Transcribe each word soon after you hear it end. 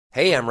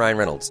Hey, I'm Ryan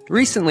Reynolds.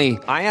 Recently,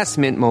 I asked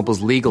Mint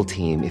Mobile's legal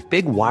team if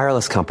big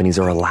wireless companies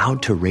are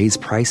allowed to raise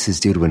prices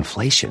due to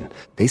inflation.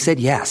 They said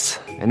yes.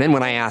 And then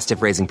when I asked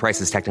if raising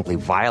prices technically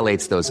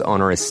violates those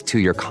onerous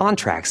two-year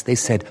contracts, they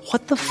said,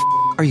 "What the f***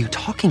 are you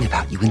talking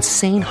about, you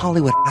insane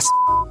Hollywood ass?"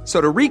 So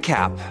to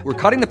recap, we're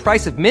cutting the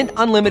price of Mint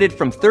Unlimited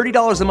from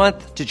 $30 a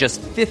month to just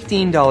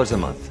 $15 a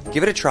month.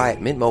 Give it a try at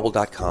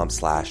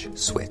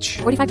mintmobile.com/switch.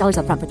 $45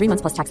 up front for 3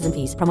 months plus taxes and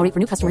fees. Promo rate for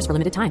new customers for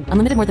limited time.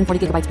 Unlimited more than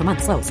 40 gigabytes per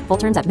month. Slows full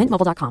terms at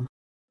mintmobile.com.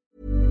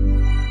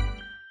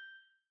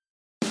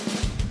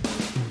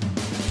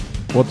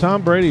 Well,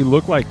 Tom Brady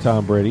looked like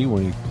Tom Brady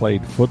when he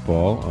played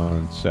football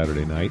on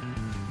Saturday night.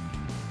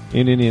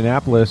 In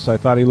Indianapolis, I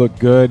thought he looked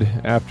good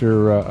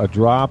after a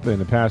drop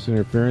and a pass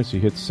interference. He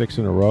hit 6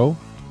 in a row.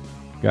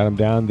 Got him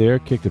down there,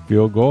 kicked a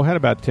field goal, had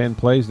about 10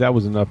 plays. That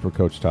was enough for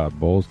Coach Todd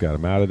Bowles. Got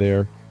him out of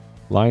there.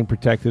 Line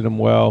protected him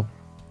well.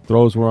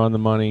 Throws were on the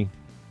money.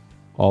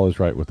 All is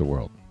right with the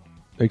world.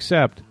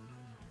 Except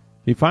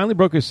he finally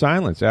broke his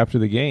silence after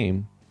the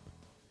game.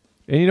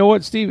 And you know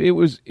what, Steve? It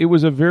was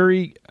a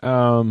very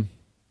and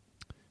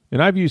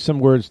I've used some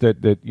words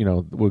that you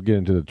know, we'll get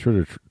into the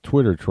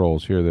Twitter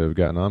trolls here that have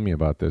gotten on me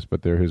about this,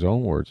 but they're his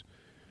own words.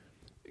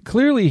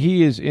 Clearly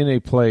he is in a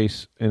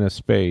place, in a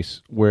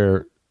space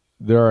where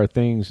there are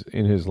things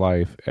in his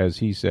life, as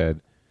he said,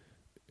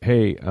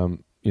 hey,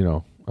 you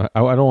know, I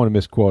don't want to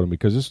misquote him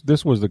because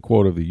this was the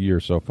quote of the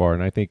year so far,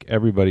 and I think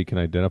everybody can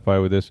identify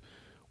with this,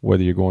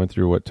 whether you're going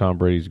through what Tom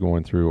Brady's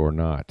going through or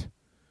not.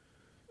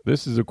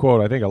 This is a quote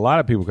I think a lot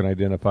of people can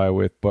identify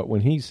with, but when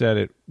he said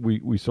it,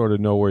 we sort of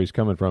know where he's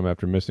coming from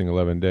after missing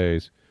 11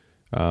 days.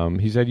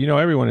 He said, you know,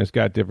 everyone has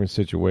got different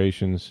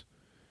situations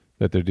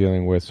that they're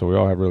dealing with, so we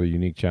all have really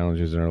unique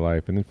challenges in our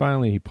life. And then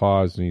finally he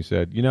paused and he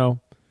said, you know,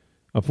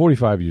 I'm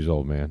 45 years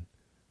old, man.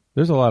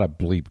 There's a lot of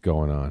bleep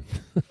going on.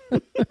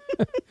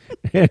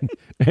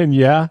 and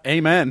yeah.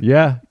 Amen.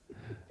 Yeah.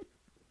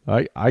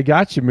 I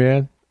got you,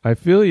 man. I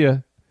feel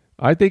you.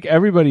 I think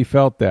everybody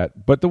felt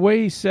that. But the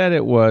way he said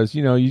it was,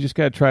 you know, you just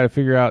got to try to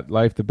figure out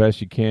life the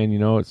best you can. You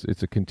know,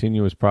 it's a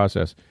continuous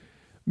process.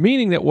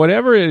 Meaning that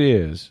whatever it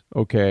is,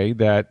 okay,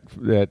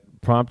 that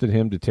prompted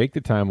him to take the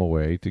time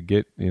away to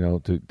get, you know,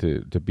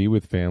 to be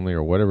with family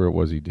or whatever it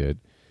was he did,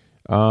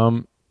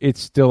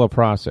 it's still a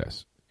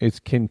process. It's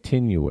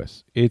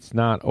continuous. It's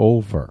not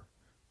over,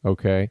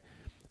 okay?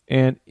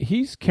 And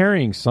he's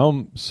carrying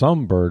some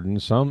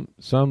burden,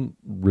 some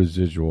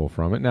residual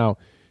from it. Now,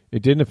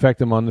 it didn't affect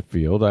him on the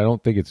field. I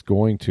don't think it's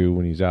going to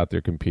when he's out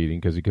there competing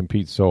because he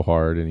competes so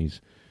hard and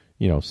he's,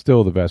 you know,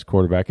 still the best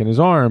quarterback. And his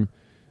arm,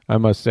 I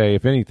must say,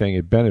 if anything,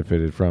 it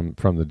benefited from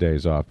the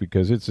days off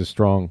because it's as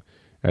strong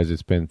as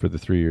it's been for the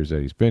 3 years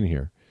that he's been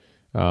here.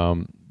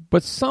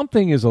 But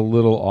something is a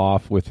little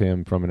off with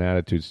him from an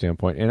attitude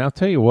standpoint. And I'll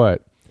tell you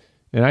what,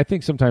 and I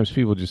think sometimes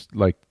people just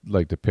like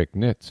to pick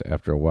nits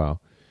after a while.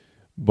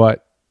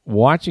 But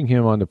watching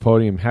him on the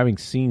podium, having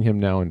seen him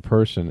now in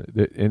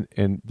person,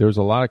 and there's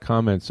a lot of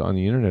comments on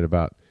the internet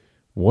about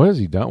what has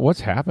he done?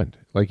 What's happened?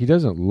 Like, he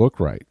doesn't look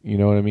right. You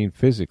know what I mean?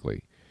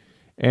 Physically.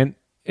 And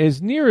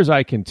as near as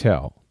I can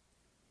tell,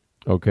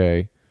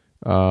 okay,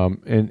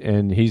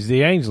 and he's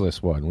the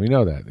ageless one. We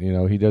know that. You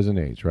know, he doesn't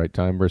age, right?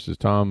 Time versus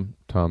Tom.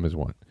 Tom is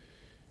one.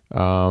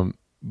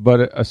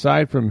 But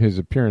aside from his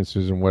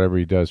appearances and whatever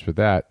he does for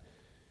that,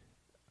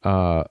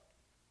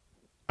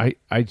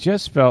 I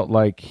just felt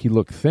like he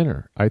looked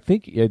thinner. I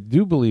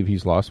do believe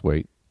he's lost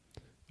weight,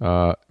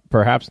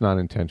 perhaps not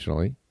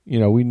intentionally. You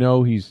know, we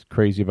know he's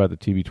crazy about the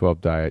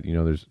TB12 diet. You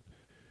know, there's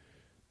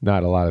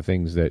not a lot of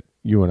things that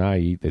you and I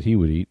eat that he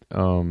would eat,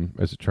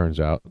 as it turns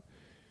out.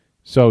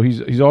 So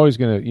he's always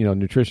going to, you know,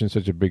 nutrition is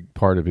such a big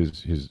part of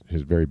his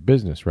very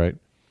business, right?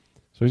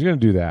 So he's going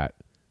to do that.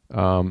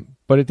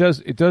 But it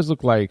does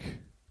look like,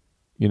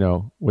 you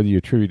know, whether you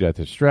attribute that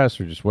to stress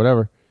or just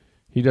whatever,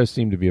 he does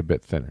seem to be a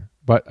bit thinner.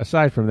 But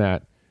aside from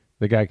that,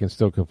 the guy can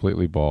still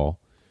completely ball.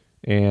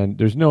 And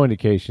there's no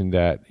indication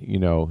that, you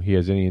know, he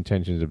has any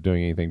intentions of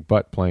doing anything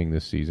but playing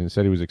this season. He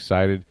said he was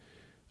excited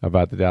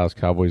about the Dallas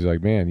Cowboys.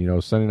 Like, man, you know,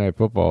 Sunday Night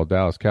Football,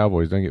 Dallas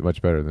Cowboys don't get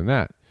much better than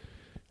that.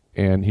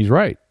 And he's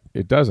right.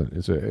 It doesn't.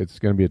 It's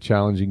going to be a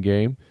challenging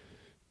game.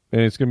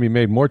 And it's going to be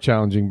made more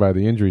challenging by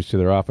the injuries to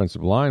their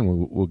offensive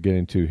line we'll get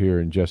into here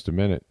in just a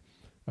minute.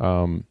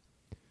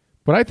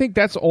 But I think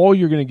that's all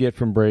you're going to get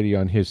from Brady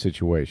on his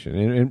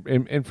situation.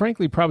 And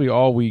frankly, probably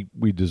all we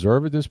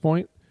deserve at this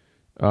point.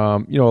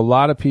 You know, a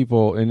lot of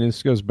people, and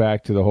this goes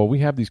back to the whole, we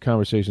have these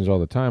conversations all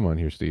the time on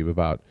here, Steve,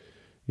 about,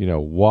 you know,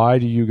 why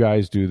do you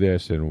guys do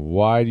this and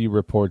why do you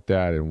report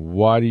that and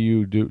why do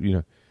you do, you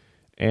know,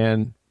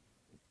 and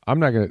I'm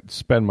not going to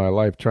spend my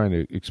life trying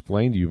to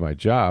explain to you my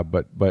job,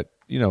 but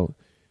you know,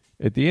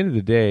 at the end of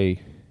the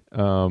day,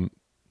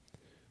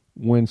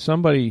 when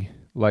somebody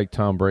like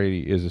Tom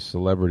Brady is a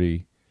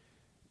celebrity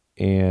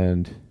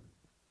and,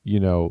 you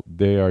know,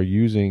 they are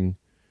using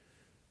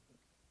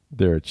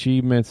their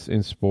achievements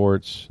in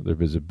sports, their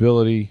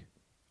visibility,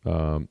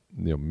 you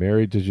know,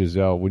 married to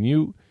Giselle, when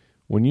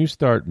you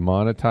start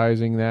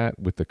monetizing that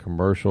with the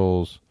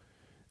commercials,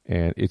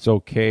 and it's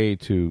okay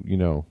to, you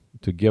know,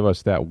 to give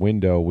us that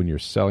window when you're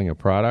selling a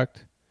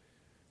product.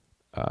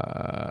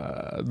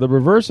 The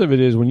reverse of it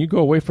is when you go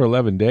away for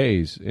 11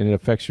 days and it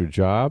affects your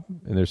job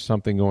and there's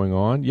something going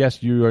on.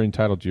 Yes, you are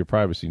entitled to your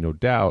privacy, no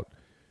doubt,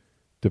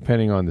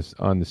 depending on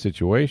the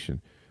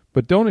situation.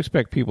 But don't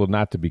expect people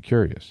not to be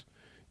curious.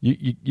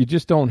 You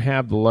just don't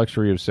have the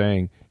luxury of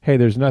saying, hey,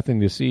 there's nothing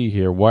to see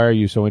here. Why are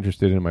you so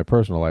interested in my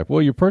personal life?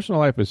 Well, your personal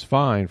life is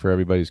fine for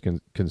everybody's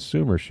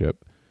consumership,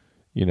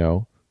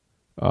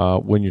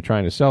 when you're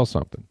trying to sell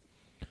something.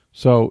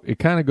 So it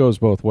kind of goes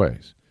both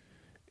ways.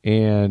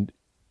 And,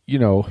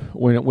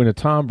 when a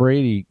Tom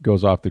Brady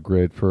goes off the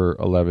grid for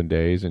 11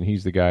 days and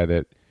he's the guy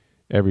that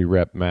every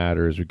rep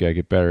matters, we got to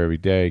get better every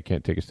day,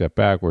 can't take a step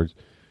backwards.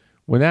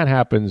 When that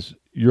happens,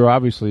 you're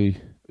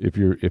obviously, if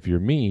you're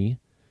me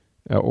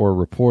or a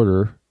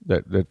reporter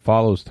that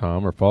follows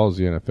Tom or follows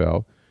the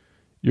NFL,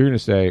 you're going to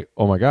say,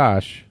 oh my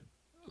gosh,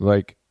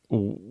 like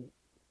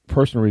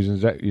personal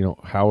reasons that,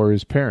 how are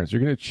his parents?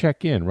 You're going to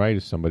check in, right?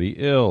 Is somebody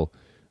ill?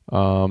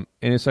 And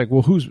it's like,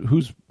 well,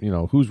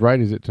 whose right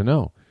is it to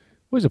know?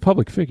 Well, he's a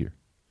public figure,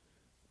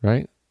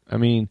 right? I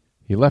mean,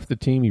 he left the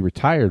team. He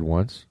retired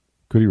once.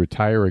 Could he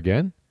retire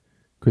again?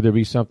 Could there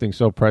be something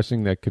so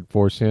pressing that could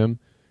force him?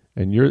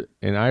 And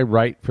I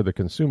write for the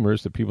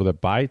consumers, the people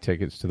that buy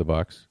tickets to the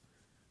Bucs,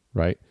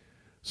 right?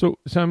 So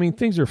I mean,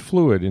 things are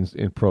fluid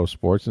in pro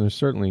sports, and there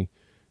certainly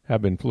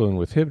have been fluid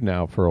with him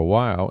now for a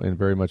while, and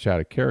very much out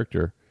of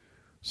character.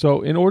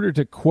 So in order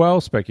to quell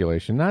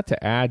speculation, not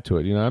to add to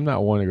it, I'm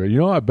not one to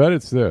go, I bet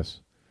it's this.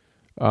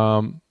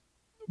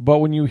 But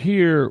when you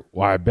hear,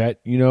 well, I bet,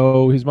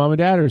 his mom and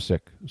dad are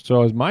sick.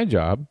 So it's my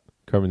job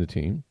covering the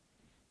team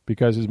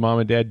because his mom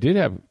and dad did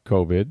have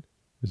COVID.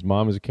 His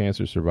mom is a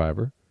cancer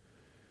survivor.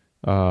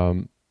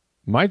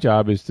 My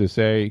job is to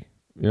say,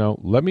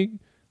 let me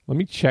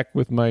check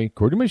with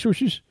according to my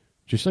sources,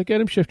 just like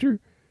Adam Schefter,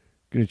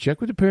 going to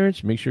check with the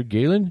parents, make sure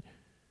Galen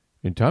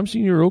and Tom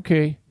Sr. are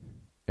okay.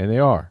 And they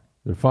are.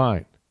 They're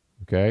fine.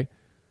 Okay?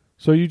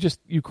 So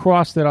you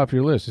cross that off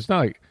your list. It's not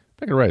like,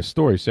 I'm not going to write a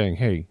story saying,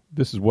 hey,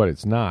 this is what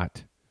it's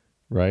not,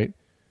 right?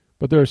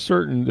 But there are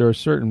certain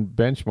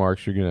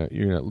benchmarks you're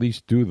gonna at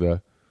least do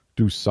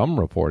some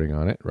reporting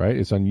on it, right?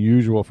 It's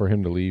unusual for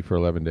him to leave for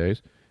 11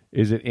 days.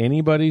 Is it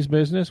anybody's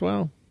business?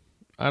 Well,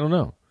 I don't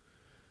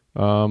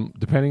know.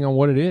 Depending on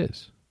what it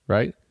is,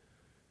 right?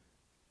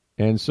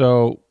 And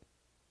so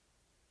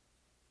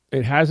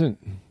it hasn't.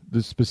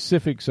 The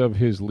specifics of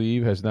his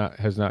leave has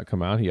not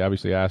come out. He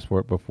obviously asked for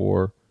it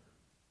before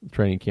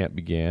training camp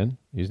began.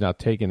 He's now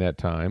taken that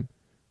time,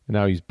 and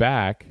now he's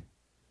back.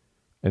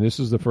 And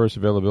this is the first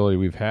availability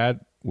we've had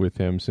with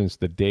him since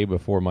the day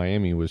before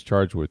Miami was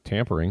charged with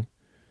tampering.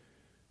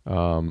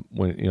 When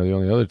the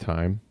only other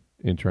time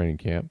in training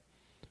camp.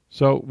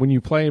 So when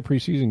you play a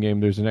preseason game,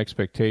 there's an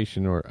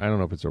expectation, or I don't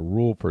know if it's a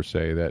rule per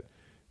se, that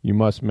you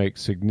must make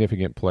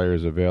significant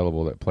players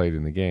available that played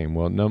in the game.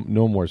 Well, no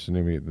more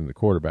significant than the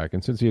quarterback.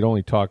 And since he had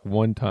only talked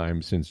one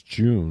time since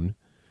June,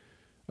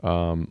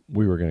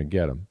 we were going to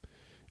get him.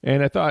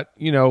 And I thought,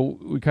 we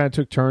kind of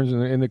took turns,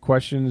 and the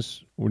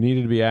questions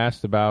needed to be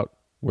asked about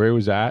where he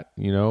was at.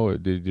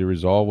 Did he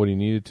resolve what he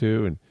needed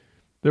to? And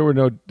there were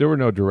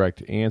no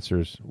direct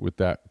answers with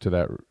that to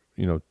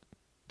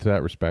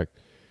that respect.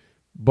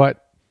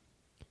 But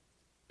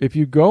if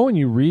you go and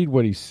you read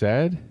what he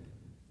said,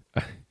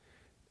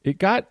 it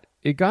got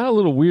a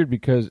little weird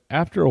because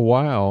after a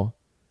while,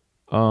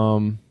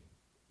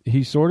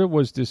 he sort of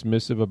was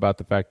dismissive about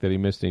the fact that he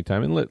missed any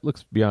time. And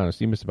let's be honest,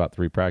 he missed about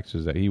 3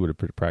 practices that he would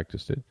have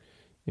practiced it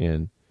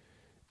in.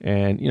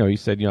 And, he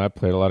said, I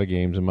played a lot of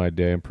games in my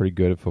day. I'm pretty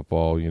good at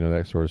football,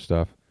 that sort of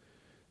stuff.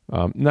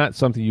 Not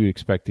something you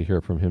expect to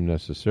hear from him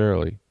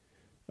necessarily.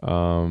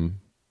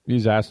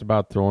 He's asked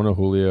about throwing a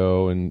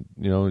Julio, and,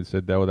 he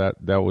said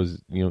that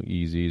was,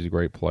 easy. He's a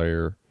great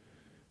player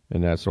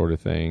and that sort of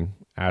thing.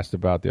 Asked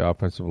about the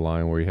offensive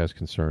line where he has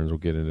concerns. We'll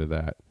get into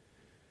that.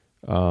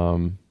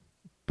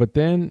 But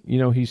then,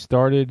 he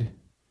started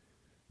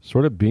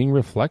sort of being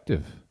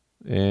reflective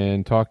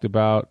and talked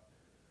about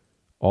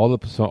all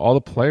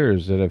the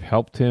players that have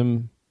helped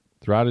him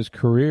throughout his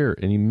career,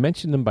 and he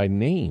mentioned them by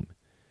name.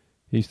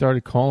 He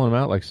started calling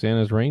them out like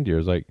Santa's reindeer.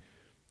 It's like,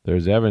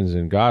 there's Evans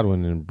and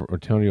Godwin and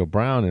Antonio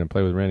Brown, and I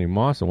played with Randy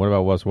Moss. And what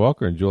about Wes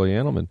Welker and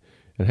Julian Edelman?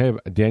 And hey,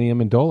 Danny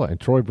Amendola and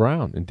Troy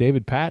Brown and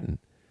David Patton.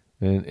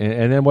 And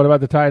then what about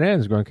the tight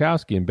ends,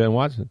 Gronkowski and Ben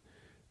Watson?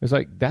 It's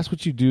like, that's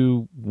what you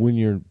do when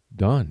you're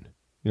done.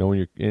 When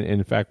you're, and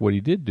in fact, what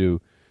he did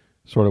do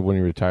sort of when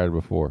he retired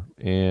before.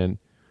 And,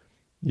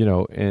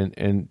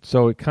 and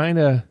so it kind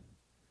of,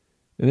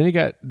 and then he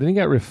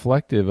got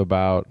reflective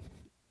about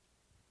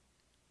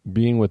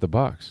being with the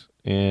Bucs.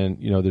 And,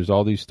 there's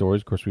all these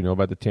stories. Of course, we know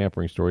about the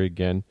tampering story.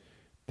 Again,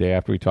 day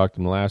after we talked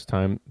to him last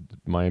time,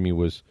 Miami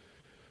was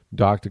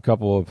docked a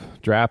couple of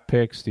draft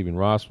picks. Stephen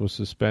Ross was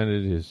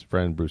suspended. His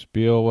friend Bruce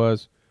Beal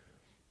was.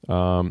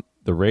 The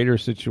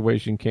Raiders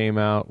situation came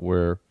out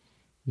where,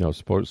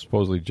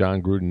 supposedly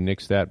John Gruden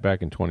nixed that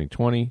back in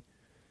 2020.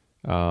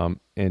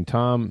 And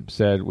Tom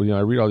said, well,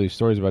 I read all these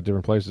stories about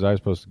different places I was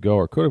supposed to go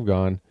or could have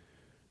gone.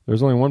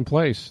 There's only one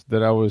place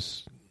that I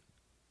was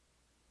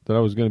that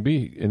I was going to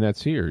be, and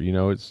that's here.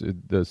 It's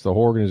the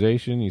whole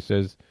organization. He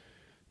says,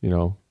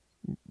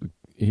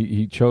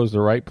 he chose the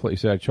right place. He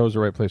said, I chose the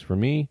right place for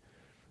me.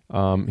 He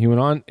went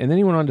on, and then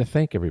he went on to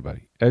thank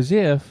everybody, as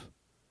if,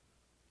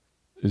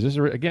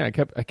 again, I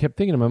kept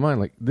thinking in my mind,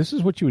 like, this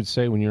is what you would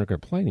say when you're not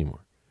going to play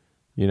anymore.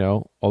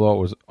 Although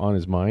it was on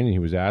his mind, and he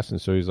was asked,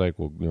 and so he's like,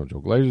 well, Joe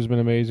Glazer's been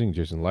amazing.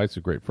 Jason Light's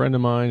a great friend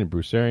of mine, and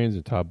Bruce Arians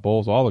and Todd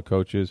Bowles, all the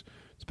coaches.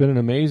 It's been an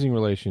amazing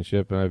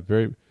relationship, and I'm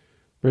very,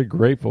 very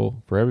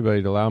grateful for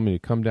everybody to allow me to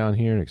come down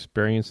here and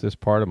experience this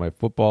part of my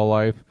football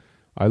life.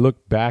 I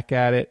look back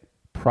at it,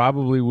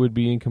 probably would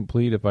be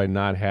incomplete if I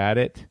not had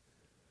it.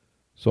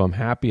 So I'm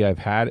happy I've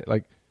had it.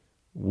 Like,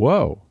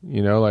 whoa,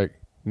 like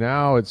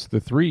now it's the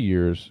 3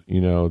 years,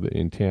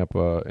 in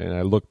Tampa, and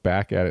I look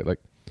back at it like,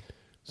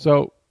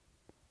 so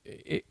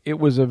it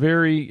was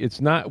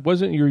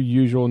wasn't your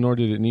usual, nor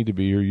did it need to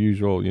be your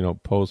usual,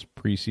 post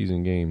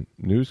preseason game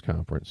news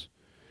conference.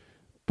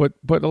 But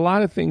a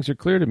lot of things are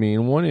clear to me,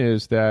 and one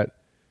is that,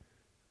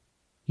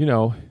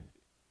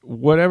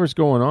 whatever's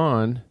going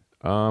on,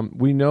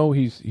 we know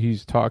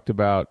he's talked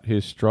about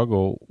his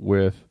struggle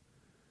with,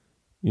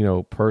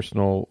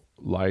 personal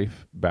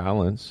life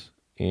balance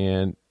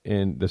and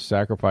the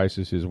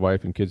sacrifices his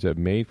wife and kids have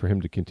made for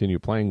him to continue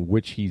playing,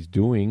 which he's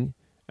doing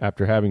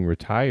after having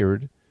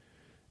retired.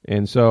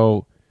 And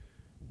so,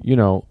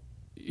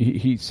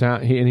 he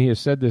has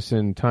said this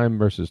in Time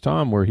versus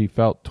Tom, where he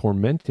felt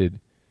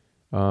tormented.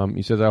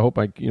 He says, I hope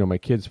my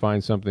kids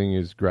find something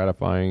as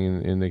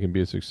gratifying and they can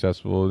be as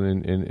successful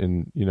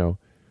and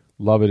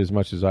love it as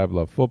much as I've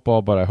loved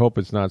football, but I hope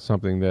it's not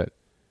something that,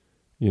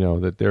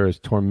 that they're as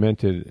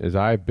tormented as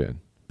I've been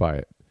by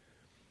it.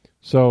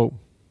 So,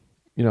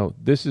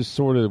 this is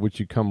sort of what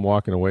you come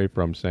walking away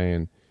from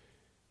saying,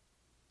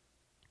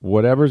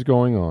 whatever's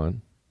going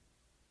on,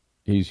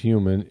 he's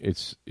human.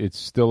 It's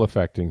still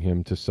affecting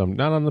him to some,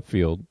 not on the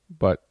field,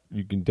 but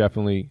you can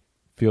definitely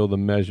feel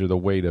the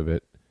weight of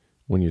it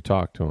when you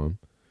talk to him.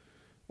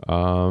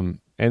 And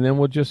then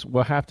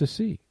we'll have to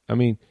see. I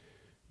mean,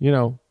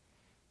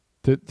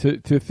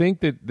 to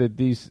think that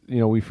these,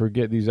 we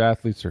forget these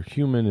athletes are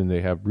human and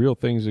they have real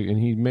things. And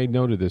he made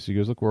note of this. He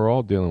goes, look, we're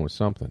all dealing with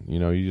something.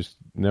 You just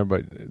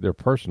never, they're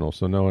personal,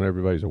 so no one,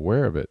 everybody's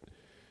aware of it.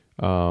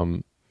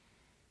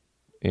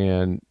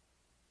 And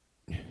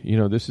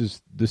this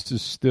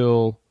is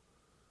still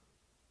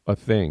a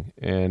thing,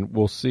 and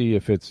we'll see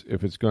if it's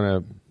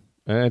going to.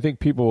 And I think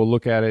people will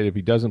look at it, if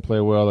he doesn't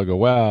play well, they'll go,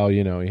 well, he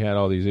had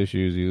all these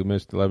issues. He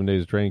missed 11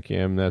 days of training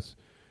camp.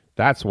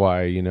 That's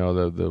why,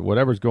 the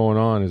whatever's going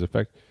on is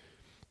affect.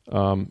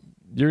 You're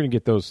going to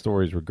get those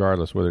stories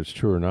regardless whether it's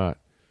true or not.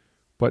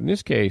 But in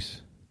this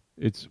case,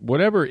 it's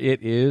whatever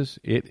it is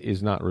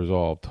not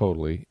resolved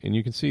totally, and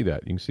you can see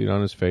that. You can see it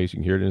on his face. You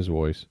can hear it in his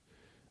voice.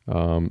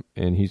 And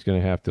he's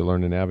going to have to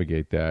learn to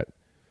navigate that,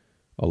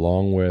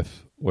 along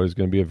with what is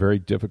going to be a very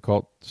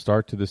difficult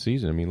start to the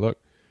season. I mean, look,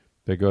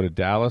 they go to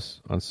Dallas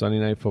on Sunday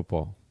Night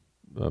Football,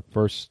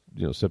 first,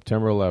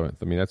 September 11th.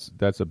 I mean,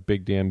 that's a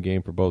big damn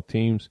game for both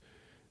teams.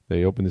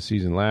 They opened the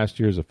season last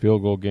year as a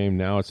field goal game.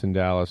 Now it's in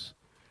Dallas.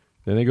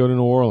 Then they go to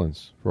New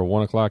Orleans for a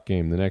 1:00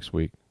 game the next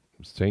week.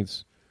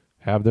 Saints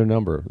have their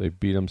number. They've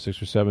beat them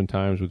 6 or 7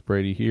 times with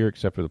Brady here,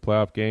 except for the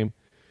playoff game.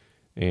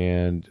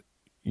 And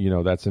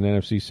that's an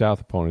NFC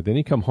South opponent. Then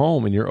you come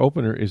home, and your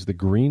opener is the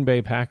Green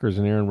Bay Packers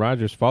and Aaron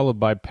Rodgers, followed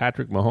by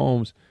Patrick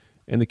Mahomes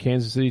and the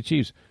Kansas City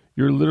Chiefs.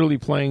 You're literally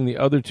playing the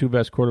other 2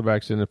 best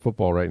quarterbacks in the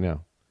football right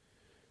now.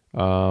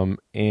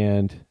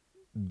 And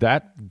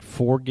that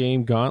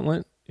 4-game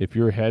gauntlet, if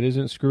your head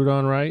isn't screwed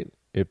on right,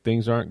 if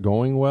things aren't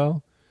going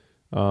well,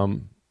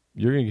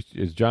 you're going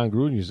to, as John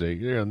Gruden, you say,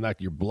 you're going to knock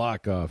your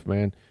block off,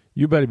 man.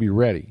 You better be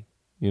ready,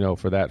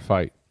 for that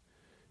fight.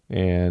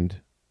 And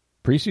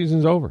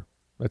preseason's over.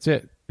 That's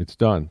it. It's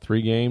done.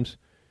 3 games.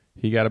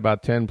 He got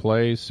about 10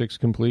 plays, 6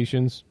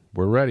 completions.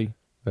 We're ready.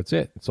 That's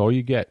it. That's all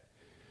you get.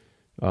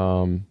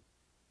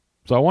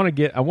 So I want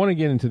to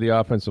get into the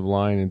offensive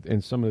line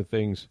and some of the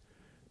things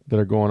that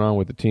are going on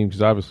with the team,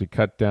 because obviously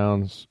cut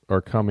downs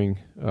are coming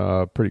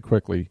pretty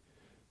quickly.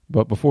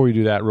 But before we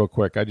do that, real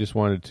quick, I just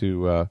wanted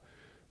to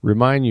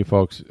remind you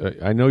folks,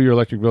 I know your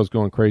electric bill is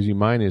going crazy.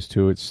 Mine is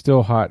too. It's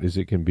still hot as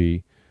it can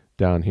be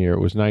down here.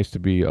 It was nice to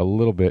be a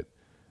little bit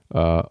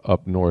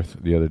up north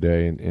the other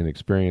day and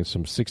experience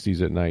some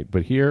 60s at night.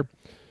 But here,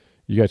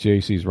 you got your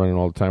ACs running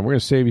all the time. We're going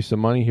to save you some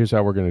money. Here's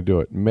how we're going to do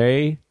it.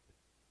 May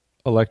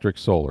Electric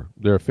Solar.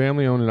 They're a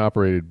family-owned and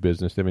operated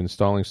business. They've been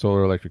installing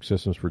solar electric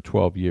systems for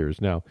 12 years.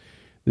 Now,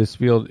 this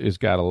field has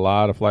got a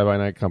lot of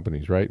fly-by-night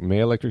companies, right? May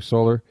Electric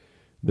Solar,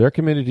 they're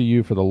committed to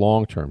you for the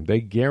long term.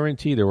 They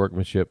guarantee their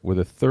workmanship with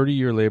a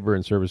 30-year labor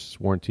and services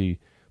warranty.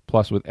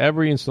 Plus, with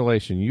every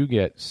installation, you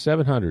get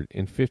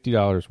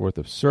 $750 worth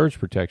of surge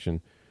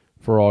protection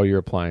for all your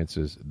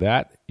appliances.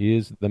 That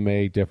is the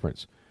May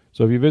difference.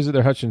 So if you visit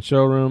their Hutchins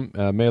showroom,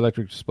 May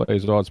Electric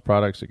displays all its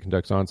products. It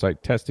conducts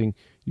on-site testing.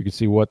 You can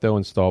see what they'll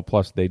install.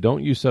 Plus, they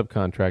don't use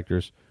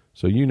subcontractors,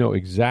 so you know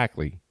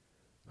exactly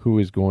who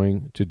is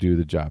going to do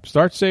the job.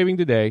 Start saving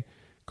today.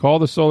 Call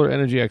the solar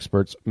energy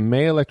experts,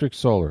 May Electric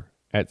Solar,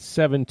 at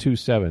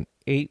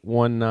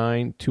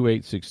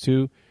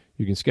 877-819-2862.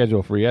 You can schedule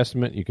a free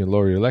estimate. You can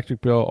lower your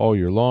electric bill all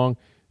year long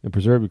and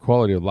preserve your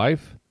quality of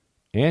life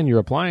and your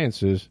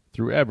appliances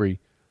through every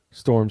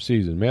storm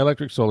season. May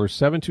Electric Solar,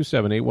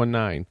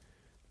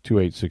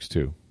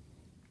 727-819-2862.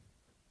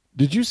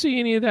 Did you see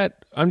any of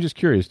that? I'm just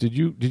curious. Did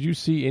you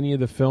see any of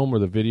the film or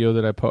the video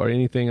that I put, or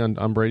anything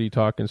on Brady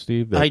talking,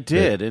 Steve? I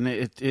did, and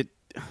it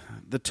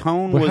the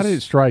tone was... How did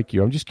it strike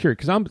you? I'm just curious,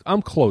 because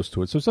I'm close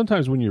to it. So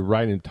sometimes when you're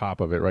right on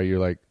top of it, right, you're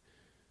like,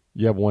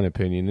 you have one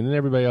opinion, and then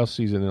everybody else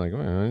sees it, and they're like, oh,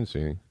 I didn't see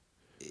anything.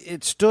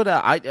 It stood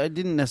out. I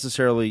didn't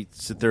necessarily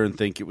sit there and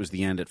think it was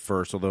the end at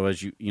first, although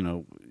as you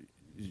know,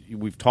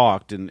 we've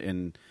talked,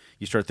 and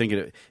you start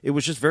thinking it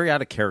was just very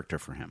out of character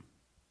for him.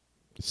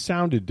 It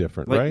sounded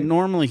different, like, right?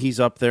 Normally he's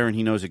up there and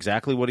he knows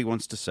exactly what he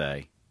wants to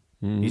say.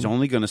 Mm-hmm. He's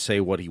only going to say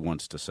what he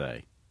wants to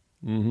say.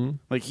 Mm-hmm.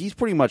 Like he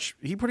pretty much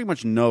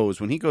knows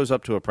when he goes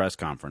up to a press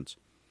conference,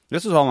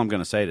 this is all I'm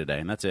going to say today,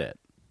 and that's it.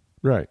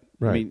 Right.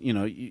 I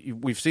mean,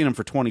 we've seen him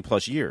for 20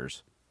 plus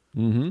years,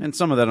 and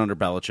some of that under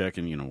Belichick,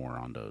 and we're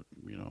on to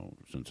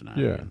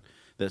Cincinnati. Yeah. And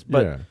this,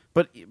 but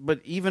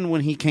even when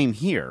he came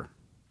here,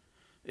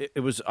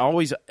 it was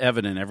always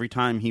evident every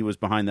time he was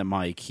behind that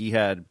mic, he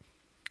had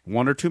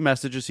one or two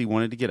messages he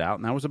wanted to get out,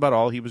 and that was about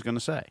all he was going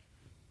to say.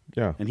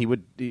 Yeah. And he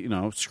would,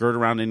 skirt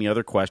around any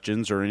other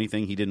questions or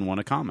anything he didn't want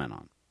to comment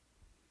on.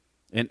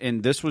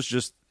 And this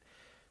was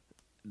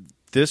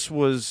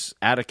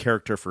out of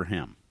character for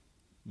him.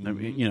 Mm-hmm. I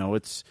mean,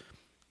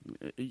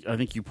 I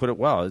think you put it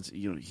well. It's,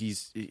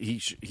 he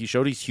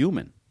showed he's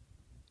human.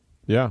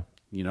 Yeah.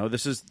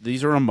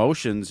 These are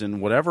emotions,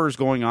 and whatever is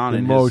going on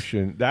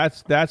emotion.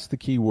 That's the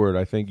key word.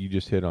 I think you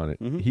just hit on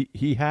it. Mm-hmm.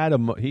 He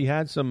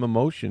had some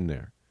emotion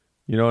there.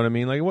 You know what I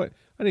mean? Like what?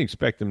 I didn't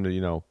expect him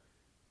to.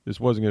 This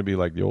wasn't going to be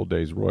like the old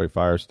days. Roy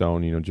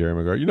Firestone. Jerry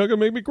Maguire. You're not going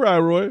to make me cry,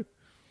 Roy.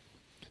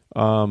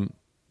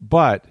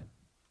 But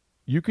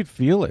you could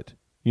feel it.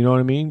 You know what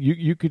I mean?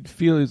 You could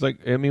feel it's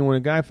like. I mean, when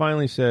a guy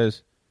finally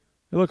says,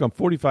 "Hey, look, I'm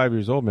 45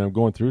 years old, man. I'm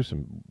going through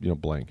some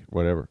blank,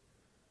 whatever."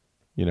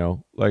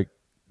 Like.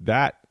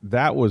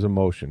 That was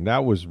emotion.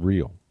 That was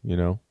real,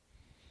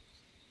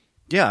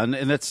 Yeah,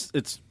 and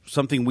it's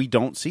something we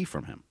don't see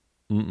from him.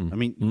 Mm-mm. I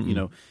mean,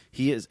 Mm-mm.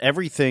 He is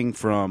everything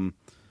from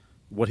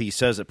what he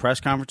says at press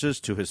conferences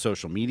to his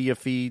social media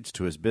feeds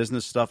to his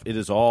business stuff. It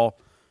is all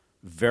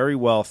very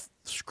well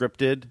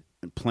scripted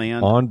and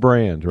planned. On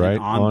brand, right?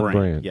 On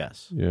brand,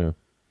 yes. Yeah.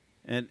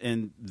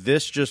 And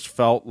this just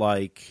felt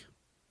like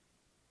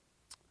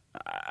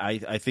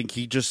I think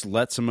he just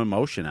let some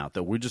emotion out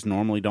that we just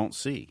normally don't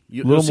see.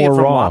 You'll see it from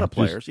raw. a lot of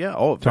players. Yeah.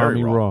 Oh, very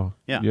Tommy raw.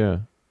 Yeah. Yeah.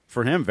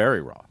 For him,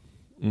 very raw.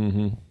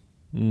 Mm-hmm.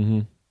 Mm-hmm.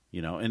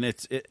 And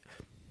it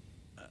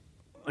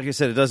like I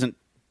said, it doesn't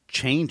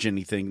change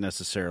anything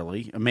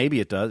necessarily. Maybe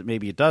it does.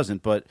 Maybe it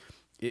doesn't. But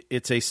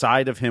it's a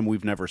side of him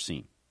we've never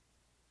seen.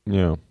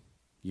 Yeah.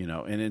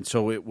 And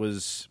so it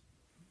was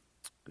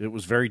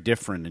very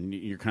different, and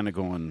you're kind of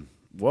going,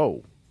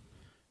 whoa.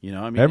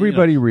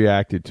 Everybody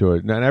reacted to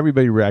it. Not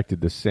everybody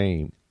reacted the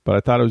same, but I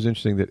thought it was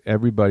interesting that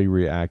everybody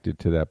reacted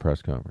to that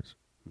press conference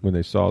when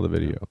they saw the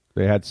video.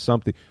 They had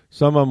something.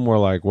 Some of them were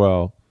like,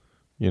 well,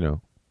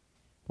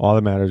 all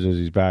that matters is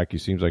he's back. He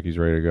seems like he's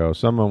ready to go.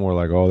 Some of them were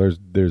like, oh,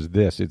 there's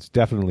this. It's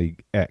definitely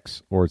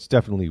X or it's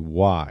definitely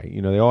Y.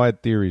 They all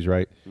had theories,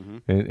 right?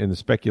 Mm-hmm. And the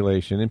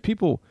speculation. And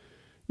people,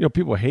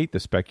 people hate the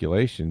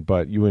speculation,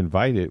 but you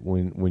invite it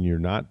when you're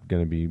not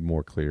going to be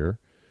more clear.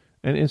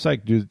 And it's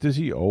like, does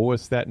he owe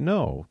us that?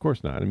 No, of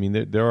course not. I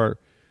mean, there are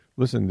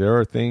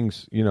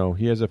things,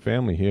 he has a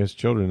family, he has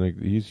children, like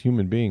he's a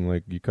human being,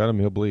 like you cut him,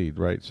 he'll bleed,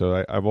 right?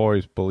 So I've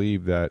always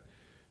believed that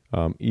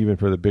even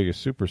for the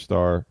biggest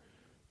superstar,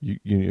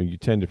 you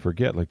tend to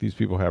forget, like these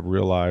people have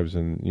real lives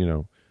and,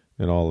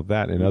 and all of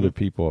that, and mm-hmm. other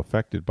people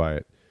affected by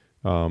it.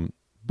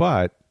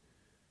 But,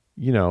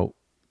 it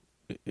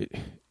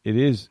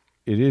is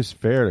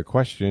fair to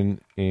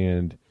question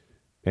and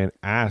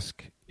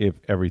ask if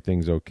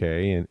everything's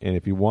okay, and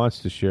if he wants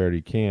to share it,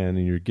 he can,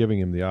 and you're giving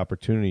him the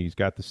opportunity. He's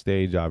got the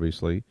stage,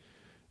 obviously.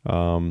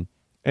 And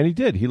he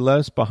did. He let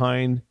us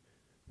behind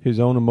his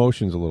own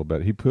emotions a little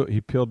bit. He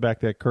peeled back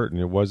that curtain.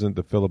 It wasn't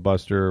the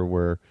filibuster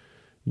where,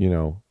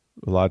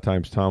 a lot of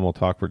times Tom will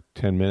talk for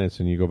 10 minutes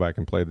and you go back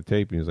and play the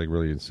tape and he's like,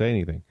 really didn't say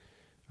anything.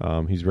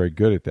 He's very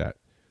good at that.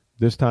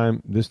 This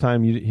time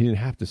he didn't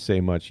have to say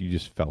much. You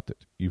just felt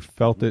it. You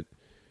felt it.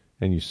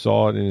 And you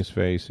saw it in his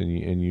face,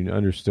 and you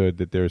understood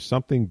that there's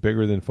something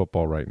bigger than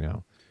football right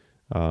now.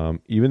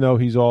 Even though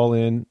he's all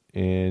in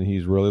and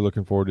he's really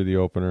looking forward to the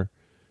opener,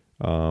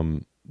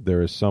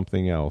 there is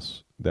something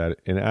else that,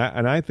 and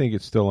I think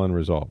it's still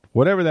unresolved.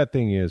 Whatever that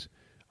thing is,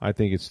 I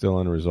think it's still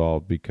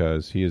unresolved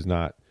because he is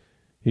not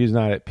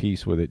at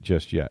peace with it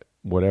just yet.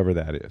 Whatever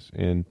that is,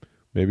 and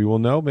maybe we'll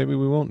know, maybe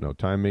we won't know.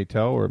 Time may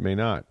tell, or it may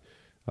not.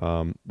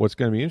 What's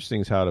going to be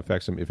interesting is how it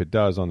affects him if it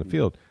does on the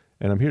field.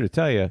 And I'm here to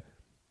tell you.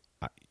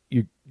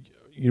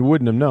 You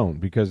wouldn't have known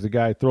because the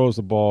guy throws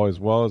the ball as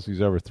well as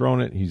he's ever thrown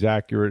it. He's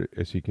accurate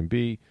as he can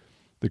be.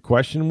 The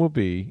question will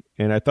be,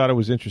 and I thought it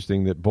was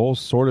interesting that Bowles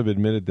sort of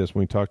admitted this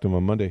when we talked to him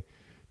on Monday,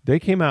 they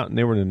came out and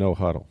they were in a no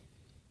huddle.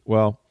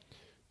 Well,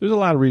 there's a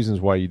lot of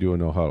reasons why you do a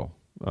no huddle.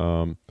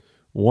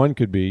 One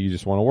could be you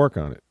just want to work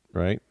on it,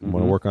 right? You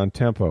want to work on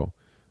tempo.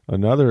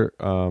 Another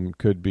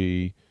could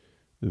be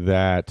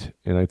that,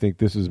 and I think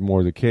this is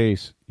more the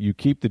case, you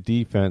keep the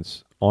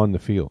defense on the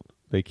field.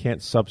 They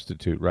can't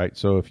substitute, right?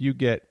 So if you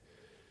get,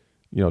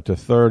 to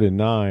 3rd and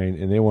 9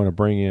 and they want to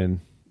bring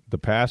in the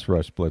pass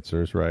rush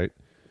blitzers, right,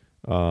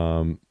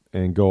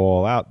 and go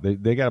all out,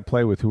 they got to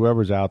play with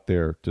whoever's out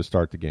there to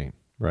start the game,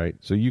 right?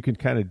 So you can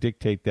kind of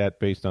dictate that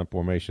based on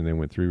formation. They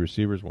went 3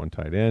 receivers, 1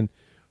 tight end,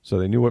 so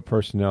they knew what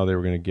personnel they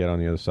were going to get on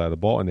the other side of the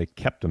ball, and they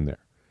kept them there,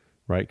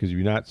 right? Because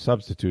you're not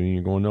substituting,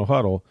 you're going no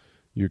huddle.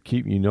 You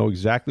know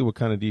exactly what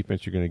kind of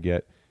defense you're going to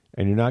get,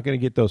 and you're not going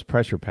to get those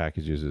pressure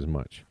packages as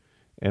much.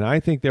 And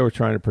I think they were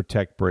trying to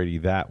protect Brady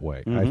that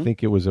way. I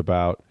think it was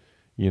about,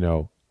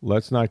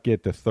 let's not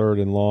get the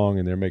 3rd and long,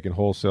 and they're making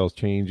wholesale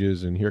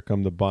changes, and here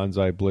come the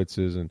bonsai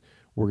blitzes, and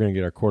we're going to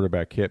get our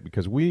quarterback hit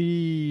because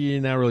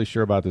we're not really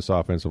sure about this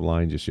offensive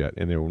line just yet,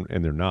 and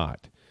they're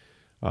not.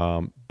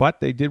 But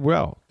they did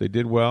well. They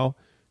did well.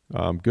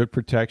 Good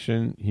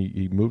protection.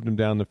 He moved them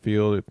down the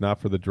field. If not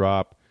for the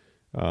drop,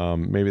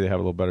 maybe they have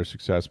a little better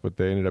success, but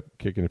they ended up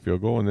kicking a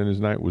field goal, and then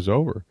his night was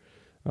over.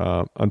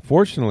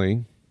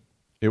 Unfortunately,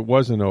 it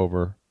wasn't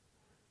over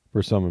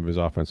for some of his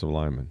offensive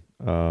linemen.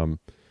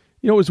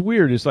 It was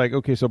weird. It's like,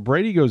 okay, so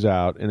Brady goes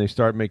out, and they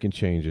start making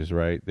changes,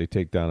 right? They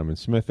take Donovan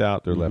Smith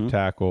out, their left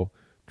tackle.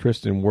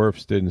 Tristan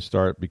Wirfs didn't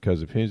start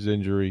because of his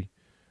injury.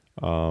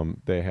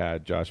 They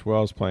had Josh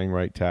Wells playing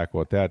right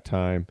tackle at that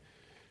time.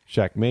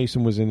 Shaq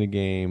Mason was in the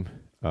game.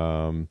 They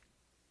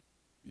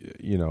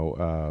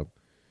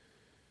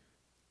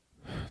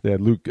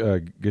had Luke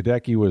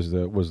Gadecki was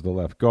the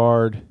left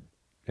guard,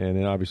 and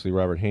then obviously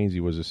Robert Hainsey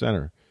was the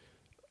center.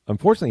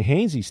 Unfortunately,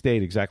 Hainsey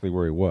stayed exactly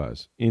where he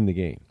was in the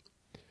game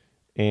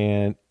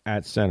and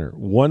at center.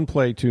 One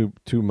play too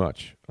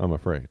much, I'm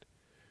afraid.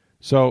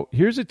 So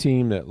here's a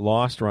team that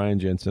lost Ryan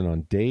Jensen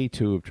on day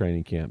 2 of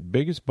training camp.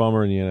 Biggest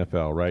bummer in the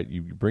NFL, right?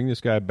 You bring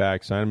this guy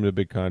back, sign him to a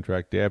big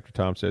contract day after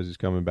Tom says he's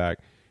coming back,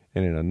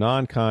 and in a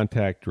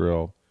non-contact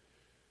drill,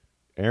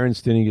 Aaron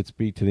Stinney gets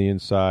beat to the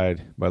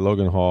inside by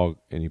Logan Hall,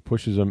 and he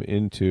pushes him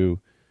into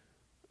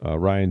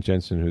Ryan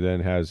Jensen, who then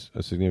has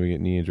a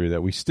significant knee injury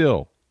that we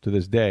still, to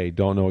this day,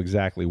 don't know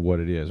exactly what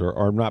it is, or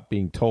are not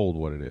being told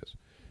what it is.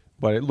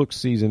 But it looks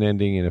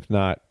season-ending, and if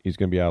not, he's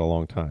going to be out a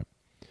long time.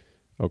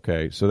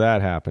 Okay, so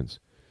that happens.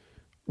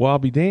 Well, I'll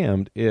be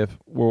damned if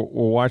we're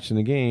watching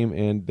the game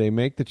and they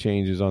make the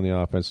changes on the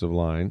offensive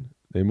line.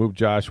 They move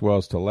Josh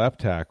Wells to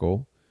left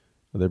tackle.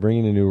 They bring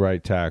in a new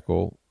right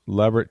tackle.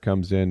 Leverett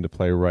comes in to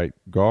play right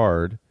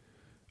guard.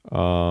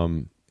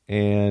 And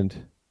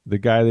the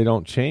guy they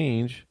don't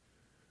change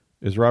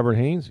is Robert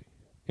Hainsey.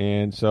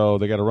 And so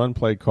they got a run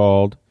play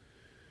called.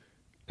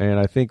 And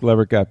I think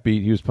Leverett got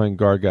beat. He was playing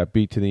guard, got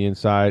beat to the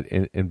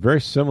inside. And very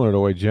similar to the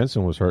way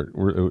Jensen was hurt,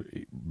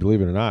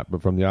 believe it or not,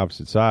 but from the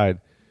opposite side,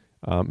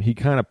 he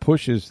kind of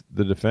pushes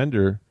the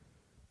defender,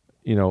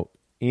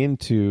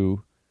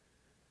 into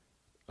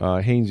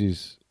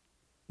Hainsey's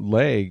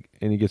leg,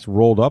 and he gets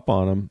rolled up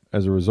on him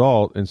as a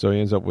result, and so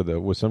he ends up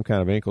with some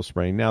kind of ankle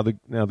sprain. Now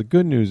the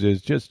good news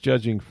is, just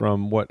judging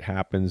from what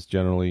happens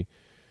generally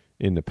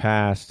in the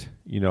past,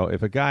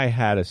 if a guy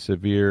had a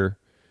severe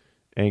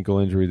ankle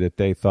injury that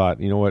they thought,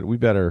 you know what, we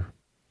better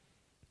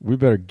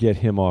get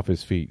him off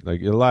his feet.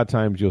 Like, a lot of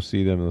times you'll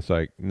see them and it's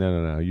like,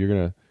 no, we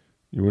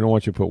don't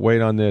want you to put weight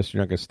on this.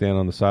 You're not going to stand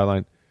on the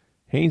sideline.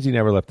 Hainsey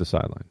never left the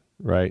sideline,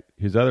 right?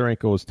 His other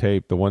ankle was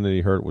taped. The one that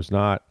he hurt was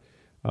not.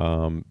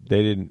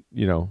 They didn't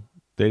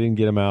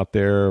get him out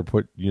there or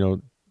put,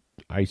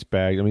 ice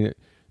bags. I mean,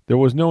 there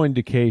was no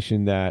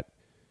indication that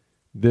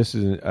this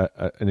is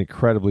an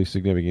incredibly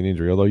significant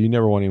injury, although you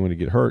never want anyone to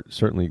get hurt,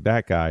 certainly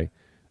that guy.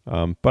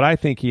 But I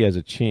think he has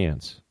a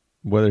chance.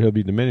 Whether he'll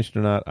be diminished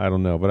or not, I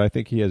don't know. But I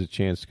think he has a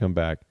chance to come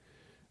back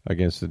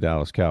against the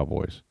Dallas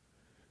Cowboys.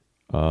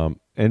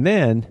 And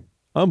then,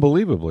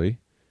 unbelievably,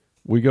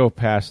 we go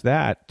past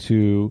that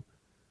to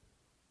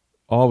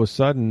all of a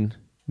sudden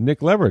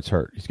Nick Leverett's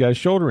hurt. He's got a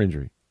shoulder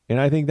injury. And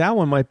I think that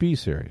one might be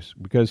serious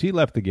because he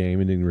left the game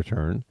and didn't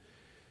return.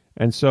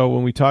 And so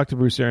when we talked to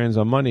Bruce Arians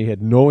on Monday, he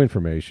had no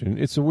information.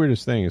 It's the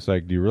weirdest thing. It's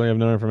like, do you really have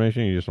no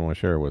information? You just don't want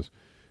to share it with us.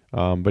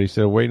 But he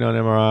said waiting on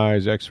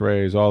MRIs,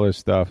 X-rays, all this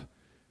stuff,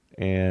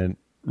 and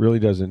really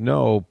doesn't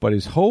know, but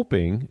is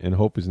hoping, and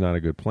hope is not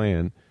a good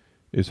plan,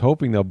 is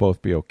hoping they'll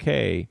both be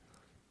okay.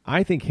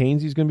 I think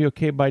Hainsey's going to be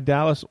okay by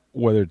Dallas.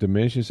 Whether it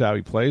diminishes how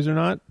he plays or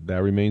not,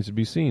 that remains to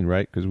be seen,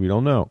 right? Because we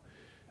don't know.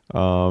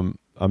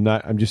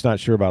 I'm just not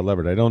sure about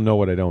Leverett. I don't know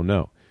what I don't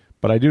know.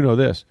 But I do know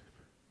this.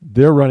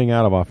 They're running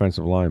out of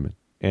offensive linemen,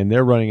 and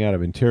they're running out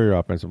of interior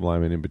offensive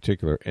linemen in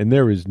particular, and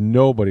there is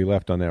nobody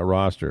left on that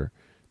roster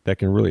that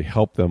can really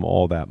help them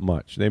all that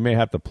much. They may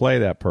have to play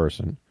that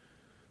person,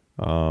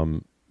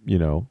 and we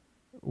don't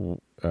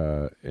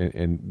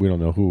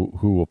know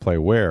who will play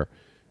where.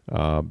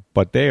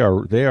 But they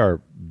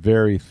are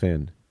very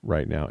thin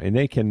right now, and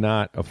they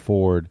cannot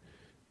afford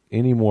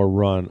any more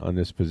run on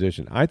this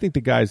position. I think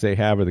the guys they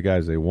have are the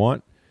guys they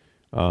want.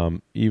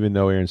 Even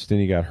though Aaron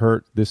Stinney got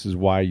hurt, this is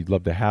why you'd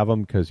love to have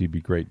him because he'd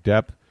be great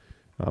depth.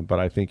 But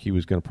I think he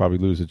was going to probably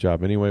lose the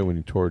job anyway when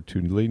he tore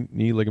 2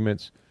 knee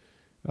ligaments.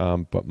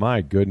 But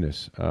my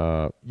goodness,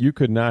 you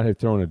could not have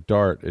thrown a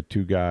dart at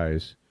 2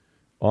 guys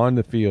on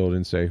the field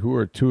and say, who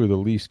are 2 of the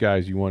least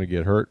guys you want to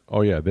get hurt?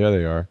 Oh, yeah, there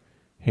they are,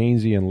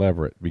 Hainsey and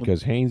Leverett,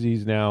 because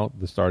Hainsey's now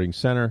the starting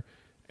center,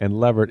 and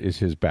Leverett is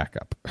his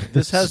backup.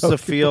 This has the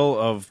feel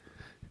of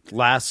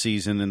last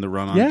season in the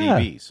run on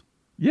DBs.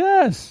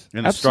 Yes,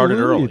 and it started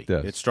early.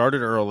 It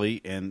started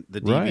early, and the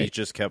DBs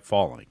just kept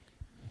falling.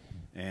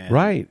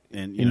 And,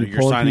 and you're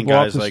you're signing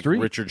guys like street.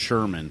 Richard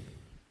Sherman,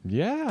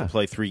 to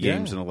play 3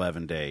 games in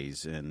 11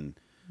 days, and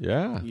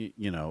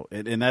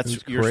and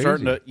that's you're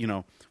starting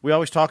to we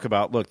always talk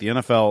about the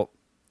NFL.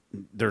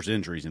 There's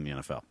injuries in the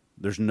NFL.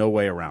 There's no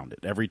way around it.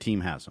 Every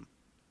team has them.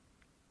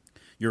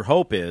 Your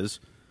hope is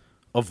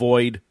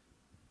avoid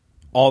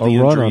all the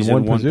injuries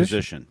in one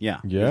position.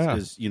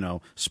 Is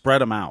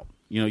spread them out.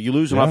 You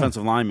lose an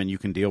offensive lineman, you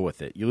can deal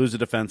with it. You lose a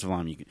defensive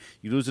lineman,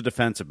 you lose a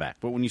defensive back.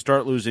 But when you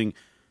start losing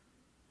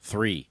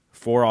 3,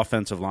 4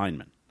 offensive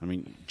linemen, I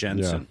mean,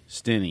 Jensen,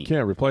 Stinney,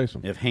 can't replace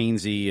them. If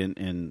Hainsey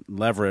and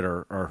Leverett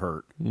are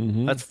hurt,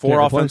 that's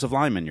 4 offensive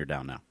linemen you're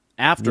down now.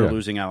 After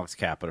losing Alex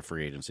Cappa to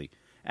free agency,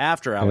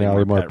 after Ali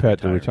Marpet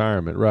to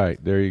retirement, right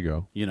there you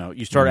go.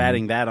 You start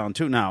adding that on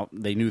too. Now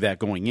they knew that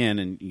going in,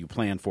 and you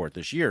planned for it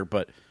this year,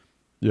 but.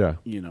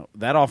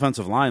 That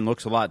offensive line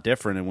looks a lot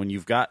different, and when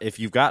if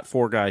you've got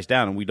 4 guys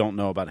down, and we don't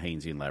know about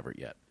Hainsey and Leverett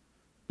yet,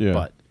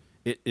 but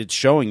it's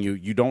showing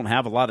you don't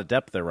have a lot of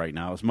depth there right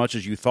now, as much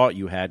as you thought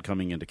you had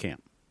coming into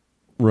camp.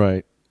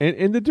 Right,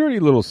 and the dirty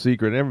little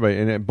secret, everybody,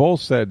 and both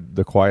said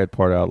the quiet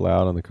part out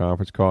loud on the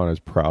conference call, and I was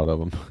proud of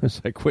them.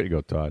 It's like, way to go,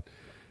 Todd.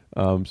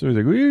 So he's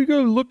like, well, you go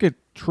look at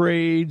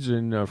trades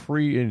and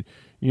free and.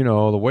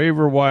 The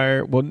waiver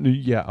wire. Well,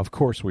 yeah, of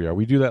course we are.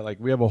 We do that.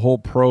 We have a whole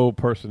pro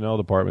personnel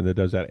department that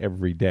does that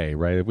every day,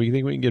 right? If we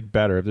think we can get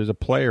better, if there's a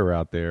player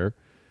out there,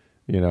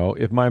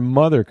 if my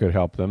mother could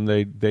help them,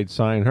 they'd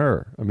sign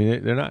her. I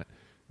mean, they're not.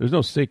 There's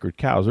no sacred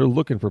cows. They're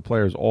looking for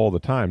players all the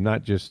time,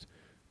 not just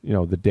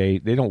the day.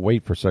 They don't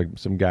wait for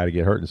some guy to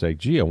get hurt and say,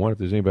 "Gee, I wonder if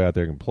there's anybody out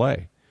there who can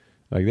play."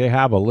 They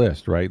have a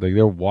list, right?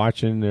 They're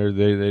watching.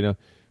 They know.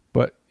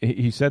 But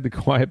he said the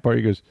quiet part.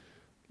 He goes,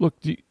 "Look,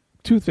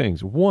 2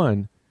 things.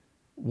 One."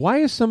 Why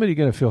is somebody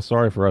going to feel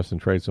sorry for us and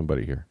trade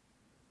somebody here,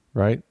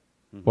 right?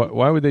 Mm-hmm.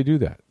 Why would they do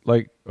that?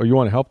 You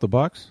want to help the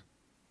Bucs,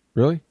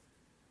 really?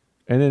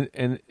 And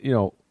then,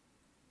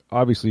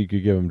 obviously you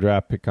could give them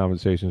draft pick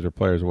compensations or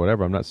players or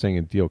whatever. I'm not saying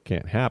a deal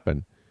can't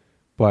happen,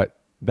 but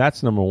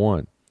that's number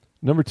 1.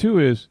 Number 2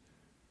 is,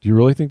 do you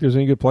really think there's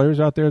any good players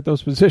out there at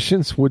those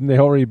positions? Wouldn't they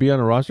already be on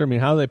the roster? I mean,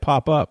 how do they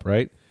pop up,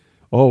 right?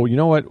 Oh, you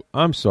know what?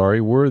 I'm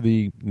sorry, we're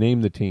the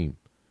name the team,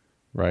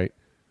 right?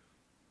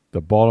 The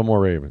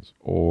Baltimore Ravens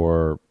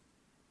or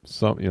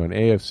some an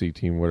AFC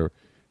team, whatever.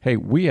 Hey,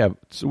 we have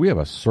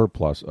a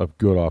surplus of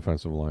good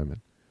offensive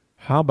linemen.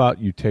 How about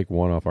you take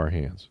one off our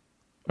hands?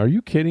 Are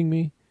you kidding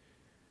me?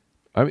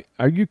 I mean,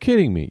 are you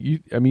kidding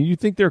me? You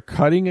think they're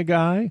cutting a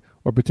guy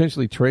or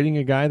potentially trading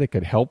a guy that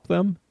could help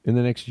them in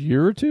the next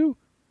year or 2?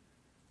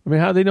 I mean,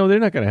 how do they know they're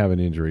not going to have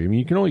an injury? I mean,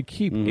 you can only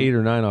keep 8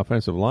 or 9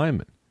 offensive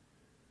linemen.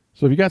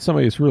 So if you got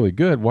somebody that's really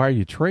good, why are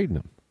you trading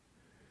them?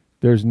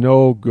 There's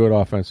no good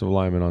offensive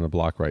lineman on the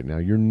block right now.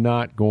 You're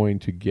not going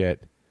to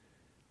get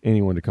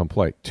anyone to come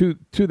play. To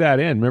that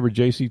end, remember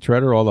J.C.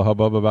 Treader, all the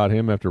hubbub about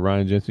him after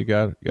Ryan Jensen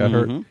got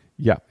hurt?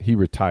 Yeah, he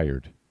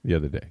retired the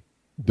other day.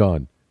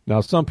 Done.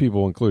 Now, some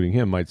people, including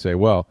him, might say,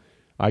 well,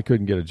 I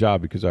couldn't get a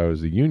job because I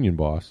was the union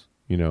boss,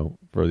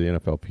 for the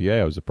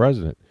NFLPA. I was the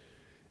president.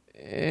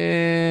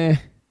 I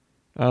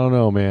don't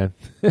know, man.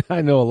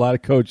 I know a lot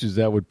of coaches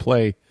that would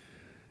play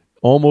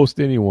almost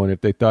anyone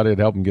if they thought it'd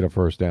help them get a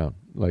first down.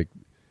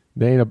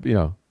 They end up,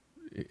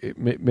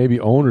 maybe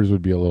owners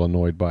would be a little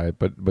annoyed by it,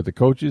 but the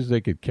coaches, they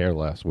could care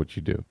less what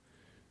you do.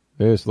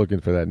 They're just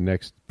looking for that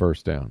next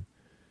first down.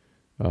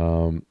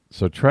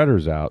 So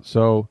Treader's out.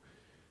 So,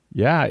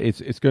 yeah,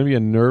 it's going to be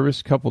a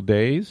nervous couple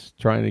days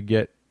trying to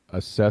get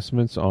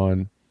assessments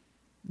on,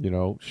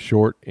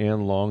 short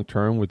and long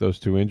term with those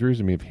 2 injuries.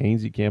 I mean, if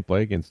Hainsey can't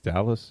play against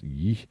Dallas,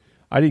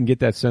 I didn't get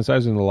that sense. I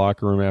was in the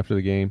locker room after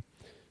the game.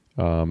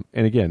 And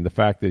again, the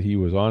fact that he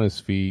was on his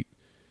feet,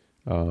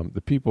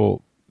 the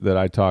people that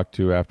I talked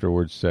to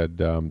afterwards said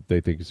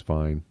they think it's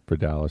fine for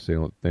Dallas. They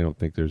don't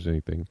think there's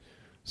anything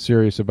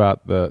serious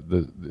about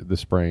the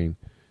sprain.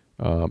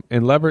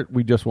 And Leverett,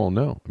 we just won't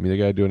know. I mean, they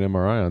got to do an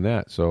MRI on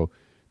that. So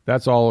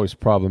that's always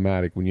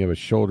problematic when you have a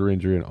shoulder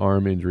injury, an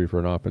arm injury for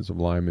an offensive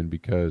lineman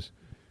because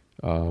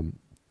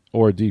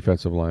or a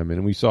defensive lineman.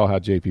 And we saw how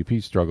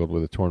JPP struggled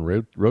with a torn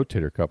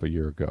rotator cuff a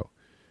year ago.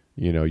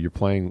 You're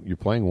playing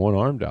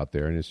one-armed out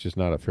there, and it's just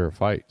not a fair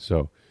fight.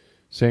 So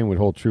same would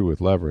hold true with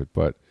Leverett,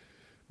 but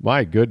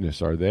my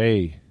goodness, are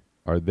they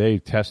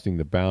testing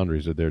the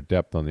boundaries of their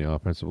depth on the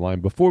offensive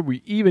line before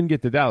we even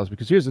get to Dallas?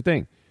 Because here's the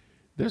thing.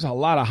 There's a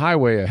lot of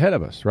highway ahead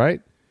of us,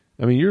 right?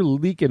 I mean, you're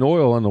leaking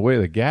oil on the way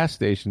to the gas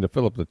station to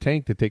fill up the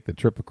tank to take the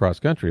trip across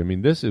country. I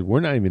mean, we're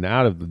not even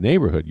out of the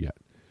neighborhood yet.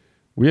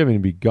 we haven't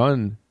even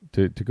begun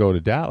to go to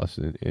Dallas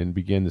and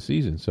begin the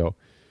season. So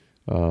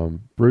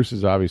Bruce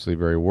is obviously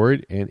very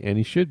worried, and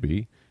he should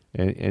be,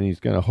 and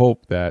he's going to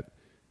hope that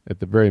at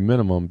the very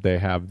minimum they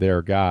have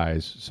their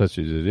guys, such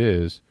as it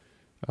is,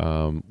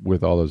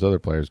 with all those other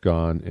players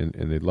gone,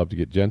 and they'd love to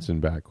get Jensen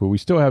back, who we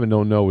still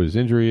don't know what his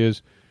injury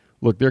is.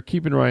 Look, they're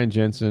keeping Ryan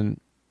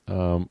Jensen.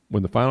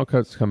 When the final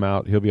cuts come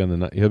out, he'll be on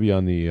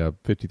the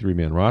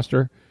 53-man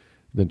roster.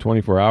 Then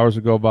 24 hours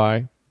will go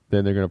by.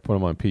 Then they're going to put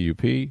him on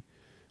PUP,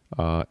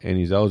 and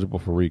he's eligible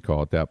for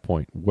recall at that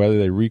point. Whether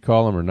they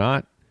recall him or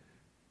not,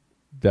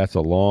 that's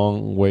a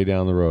long way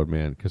down the road,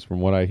 man. Because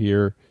from what I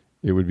hear,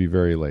 it would be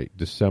very late,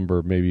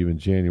 December, maybe even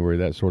January,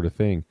 that sort of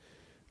thing.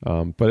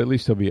 But at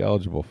least he'll be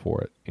eligible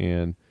for it.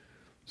 And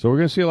so we're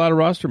going to see a lot of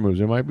roster moves.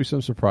 There might be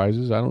some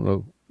surprises. I don't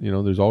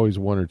know. There's always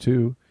one or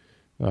two.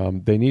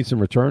 They need some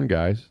return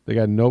guys. They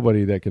got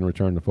nobody that can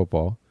return the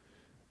football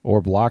or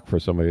block for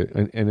somebody.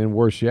 And then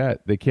worse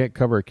yet, they can't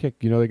cover a kick.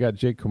 They got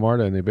Jake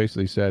Camarda, and they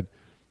basically said,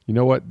 you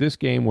know what, this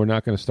game we're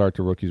not going to start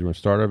the rookies. We're going to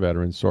start our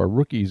veterans. So our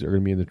rookies are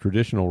going to be in the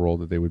traditional role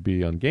that they would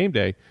be on game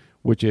day,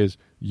 which is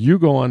you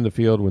go on the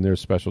field when there's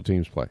special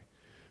teams play.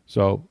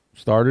 So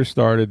starters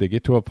started. They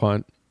get to a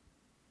punt,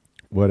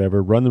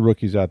 whatever, run the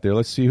rookies out there.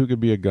 Let's see who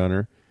could be a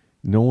gunner.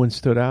 No one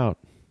stood out.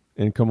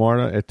 And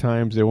Camarda, at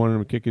times, they wanted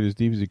him to kick it as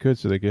deep as he could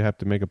so they could have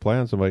to make a play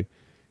on somebody.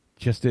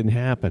 Just didn't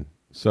happen.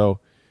 So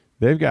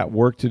they've got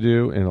work to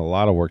do and a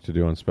lot of work to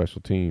do on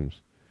special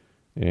teams.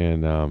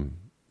 And,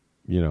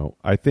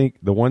 I think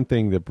the one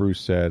thing that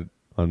Bruce said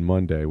on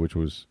Monday, which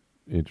was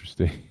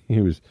interesting, he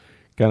was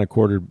kind of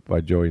quartered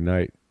by Joey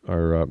Knight,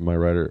 our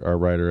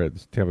writer at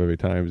the Tampa Bay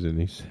Times, and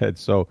he said,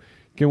 so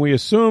can we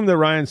assume that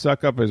Ryan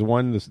Suckup has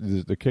won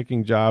the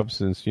kicking job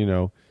since,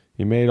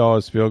 he made all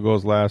his field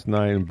goals last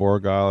night and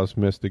Borregales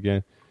missed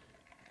again?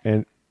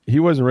 And he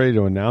wasn't ready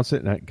to announce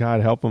it, and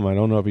God help him, I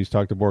don't know if he's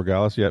talked to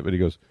Borregales yet, but he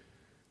goes,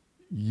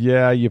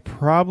 yeah, you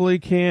probably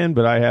can,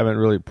 but I haven't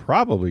really.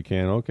 Probably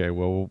can. Okay,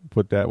 well, we'll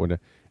put that one down.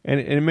 And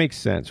it makes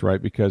sense,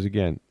 right? Because,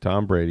 again,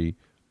 Tom Brady,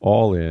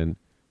 all in,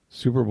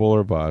 Super Bowl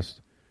or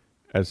bust,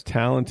 as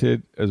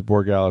talented as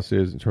Borregales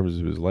is in terms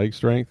of his leg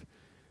strength,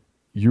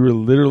 you were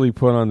literally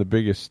put on the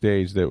biggest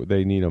stage that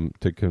they need him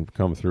to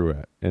come through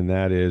at, and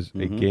that is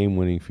a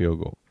game-winning field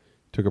goal.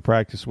 Took a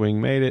practice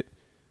swing, made it.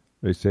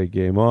 They say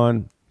game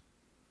on.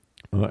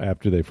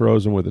 After they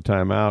froze him with a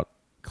timeout,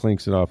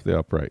 clinks it off the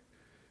upright.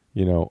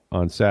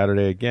 On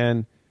Saturday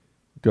again,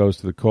 goes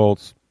to the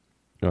Colts,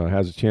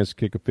 has a chance to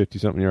kick a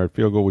 50-something yard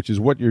field goal, which is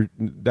what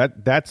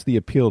that's the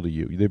appeal to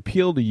you. The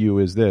appeal to you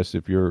is this,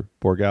 if you're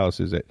Borregales,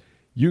 is that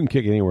you can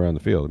kick it anywhere on the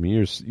field. I mean,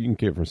 you can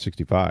kick it from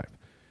 65.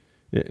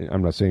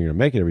 I'm not saying you're going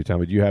to make it every time,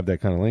 but you have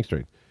that kind of length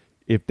strength.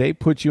 If they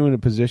put you in a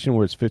position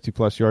where it's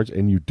 50-plus yards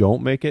and you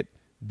don't make it,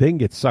 they can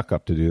get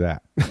Suckup to do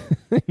that.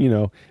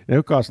 And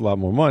it'll cost a lot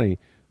more money,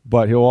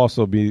 but he'll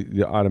also be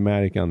the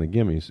automatic on the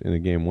gimmies in the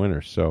game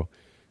winner. So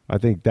I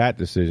think that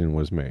decision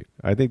was made.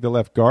 I think the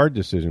left guard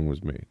decision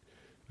was made.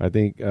 I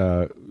think,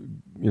 Gadecki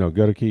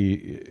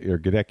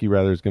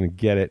rather is going to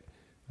get it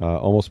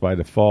almost by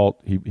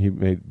default. He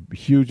made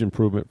huge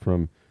improvement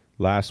from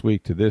last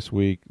week to this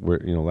week, where,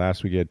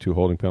 last week he had 2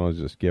 holding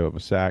penalties, just gave up a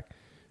sack.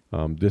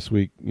 This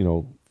week,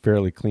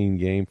 fairly clean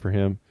game for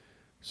him.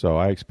 So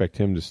I expect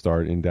him to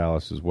start in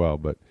Dallas as well.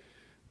 But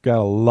got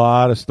a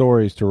lot of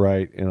stories to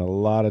write and a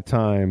lot of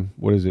time.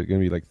 What is it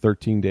going to be, like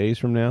 13 days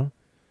from now?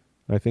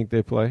 I think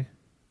they play.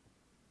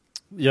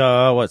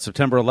 Yeah,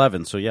 September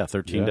 11th. So,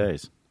 13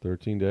 days.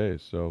 13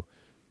 days. So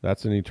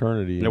that's an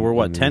eternity. Yeah,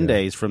 we're, 10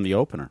 days from the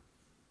opener?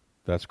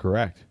 That's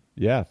correct.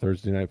 Yeah,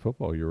 Thursday Night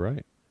Football. You're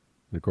right.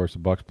 And, of course, the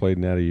Bucs played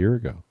in that a year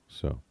ago.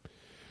 So,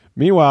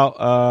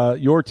 meanwhile,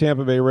 your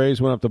Tampa Bay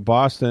Rays went up to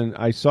Boston.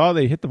 I saw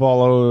they hit the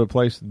ball all over the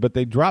place, but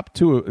they dropped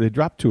two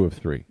of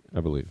 3, I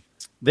believe.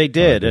 They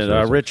did,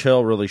 and Rich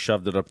Hill really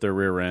shoved it up their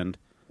rear end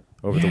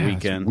over the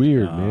weekend. It's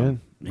weird,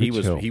 man.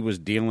 He was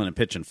dealing and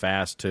pitching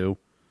fast too.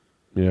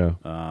 Yeah.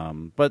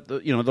 But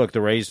look,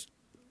 the Rays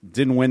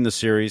didn't win the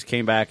series.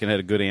 Came back and had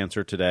a good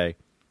answer today.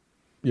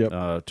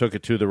 Yep. Took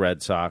it to the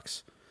Red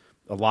Sox.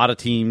 A lot of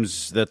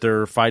teams that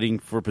they're fighting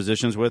for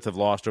positions with have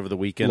lost over the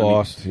weekend.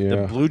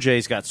 The Blue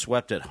Jays got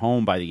swept at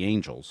home by the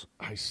Angels.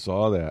 I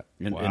saw that.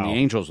 And the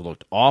Angels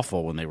looked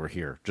awful when they were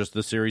here, just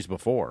the series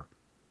before.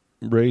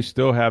 Rays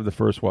still have the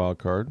first wild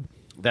card.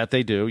 That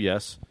they do,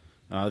 yes.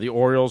 The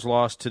Orioles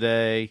lost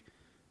today.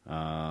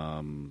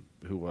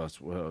 Who else?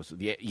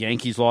 The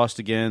Yankees lost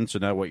again. So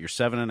now you're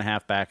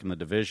 7.5 back in the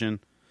division.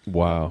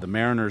 Wow. The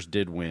Mariners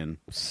did win.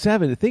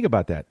 7. Think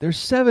about that. They're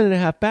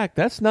 7.5 back.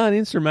 That's not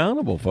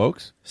insurmountable,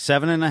 folks.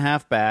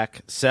 7.5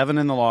 back, 7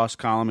 in the loss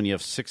column, and you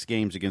have 6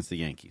 games against the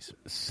Yankees.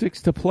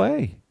 6 to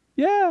play.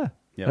 Yeah.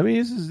 Yep. I mean,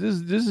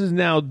 this is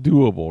now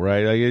doable,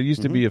 right? Like, it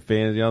used to be a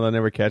fan. They'll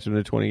never catch them in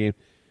a 20 game.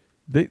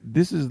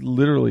 This is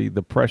literally,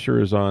 the pressure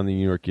is on the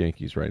New York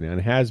Yankees right now, and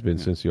it has been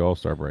since the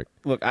All-Star break.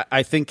 Look,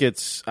 I think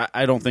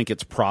I don't think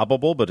it's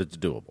probable, but it's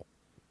doable.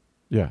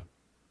 Yeah.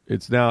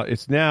 It's now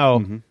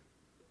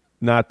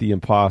not the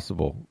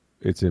impossible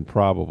it's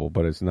improbable,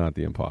 but it's not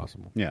the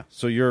impossible. Yeah.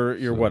 So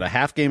you're what, a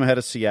half game ahead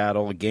of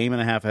Seattle, a game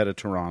and a half ahead of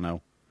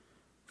Toronto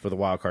for the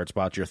wild card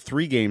spot. You're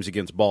 3 games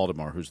against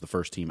Baltimore, who's the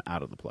first team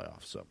out of the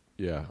playoffs. So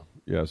Yeah.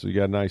 So you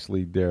got a nice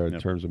lead there in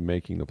terms of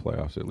making the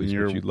playoffs, at least.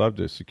 But you'd love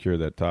to secure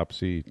that top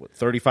seed.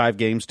 35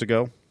 games to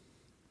go.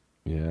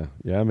 Yeah,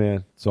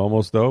 man. It's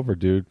almost over,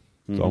 dude.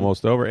 It's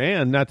almost over.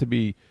 And not to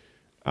be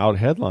out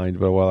headlined,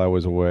 but while I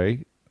was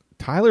away,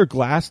 Tyler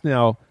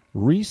Glasnow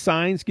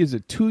re-signs, gives a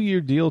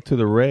 2-year deal to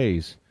the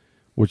Rays,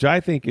 which I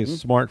think is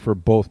smart for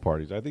both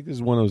parties. I think this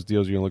is one of those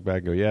deals you're going to look back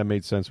and go, yeah, it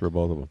made sense for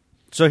both of them.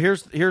 So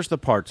here's the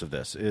parts of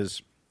this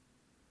is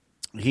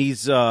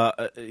he's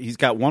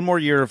got 1 more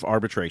year of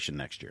arbitration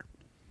next year.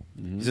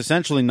 He's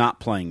essentially not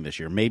playing this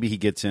year. Maybe he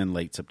gets in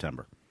late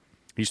September.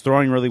 He's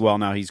throwing really well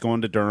now. He's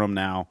going to Durham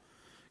now,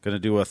 going to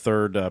do a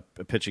third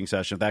pitching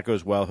session. If that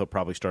goes well, he'll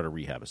probably start a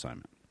rehab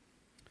assignment.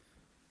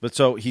 But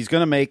so he's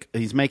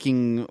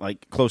making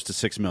like close to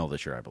 $6 million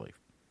this year, I believe.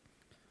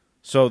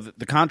 So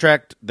the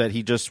contract that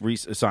he just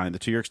signed, the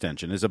 2-year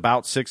extension, is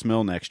about $6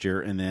 million next year,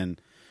 and then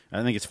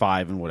I think it's $5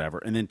 million and whatever,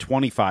 and then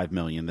 $25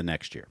 million the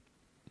next year.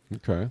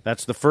 Okay.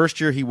 That's the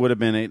first year he would have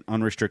been an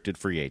unrestricted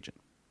free agent.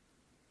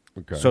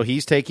 Okay. So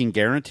he's taking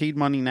guaranteed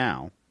money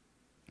now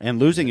and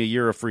losing a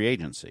year of free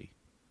agency.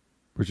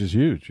 Which is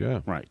huge, yeah.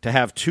 Right. To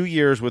have 2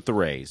 years with the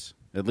Rays,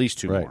 at least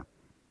 2 more.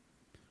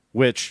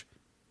 Which,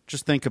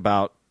 just think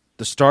about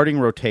the starting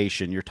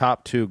rotation, your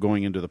top 2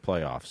 going into the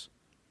playoffs.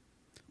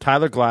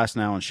 Tyler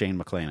Glasnow and Shane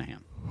McClanahan.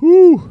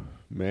 Whew.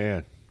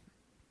 Man.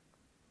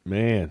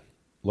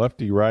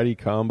 Lefty-righty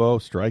combo,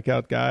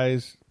 strikeout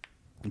guys.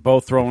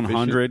 Both throwing Efficient.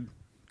 100,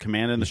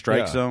 commanding the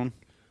strike zone.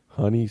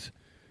 Honeys.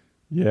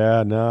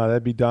 Yeah, no,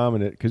 that'd be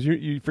dominant. Because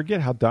you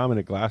forget how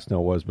dominant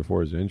Glasnow was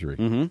before his injury.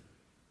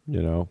 Mm-hmm.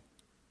 You know?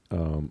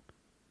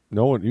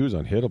 No one, he was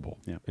unhittable.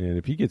 Yeah. And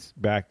if he gets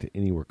back to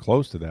anywhere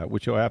close to that,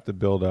 which he'll have to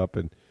build up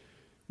and,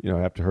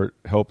 have to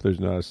hope there's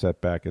not a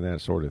setback and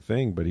that sort of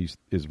thing, but his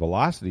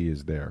velocity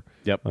is there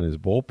on his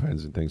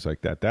bullpens and things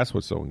like that. That's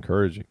what's so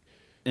encouraging.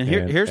 And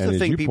here's the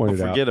thing people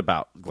forget out,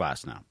 about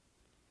Glasnow.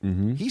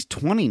 Mm-hmm. He's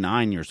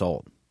 29 years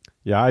old.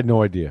 Yeah, I had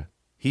no idea.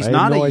 He's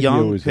not a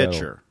young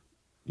pitcher.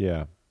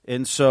 Yeah.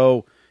 And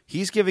so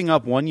he's giving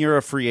up 1 year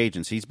of free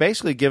agency. He's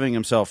basically giving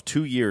himself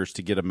 2 years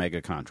to get a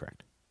mega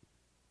contract.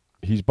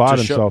 He's bought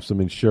himself some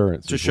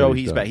insurance. To show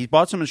he's back. He's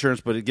bought some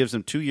insurance, but it gives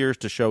him 2 years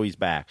to show he's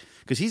back.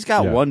 Because he's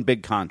got one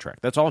big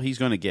contract. That's all he's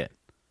going to get.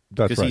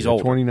 That's right. He's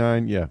older.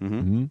 29, yeah. Mm-hmm.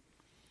 Mm-hmm.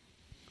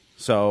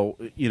 So,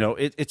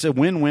 it's a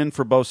win-win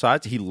for both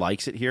sides. He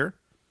likes it here.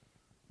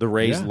 The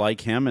Rays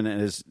like him. And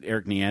as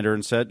Eric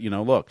Neanderen said,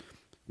 look,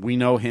 we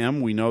know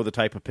him. We know the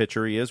type of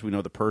pitcher he is. We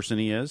know the person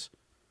he is.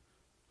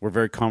 We're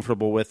very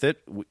comfortable with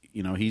it.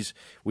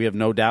 We have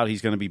no doubt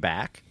he's going to be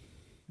back.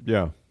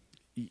 Yeah.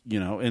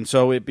 And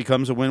so it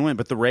becomes a win-win.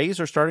 But the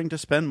Rays are starting to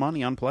spend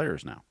money on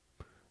players now.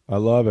 I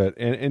love it.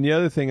 And the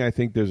other thing, I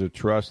think there's a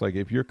trust. Like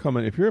if you're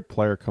a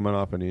player coming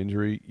off an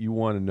injury, you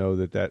want to know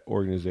that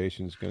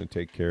organization is going to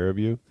take care of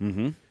you.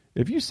 Mm-hmm.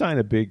 If you sign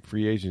a big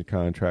free agent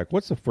contract,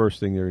 what's the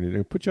first thing they're going to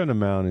do? Put you on the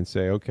mound and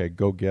say, okay,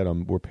 go get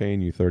them. We're paying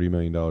you $30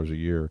 million a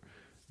year.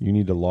 You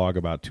need to log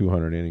about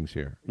 200 innings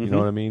here. You know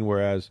what I mean?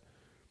 Whereas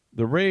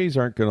the Rays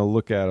aren't going to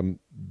look at them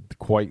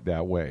quite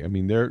that way. I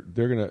mean, they're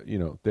going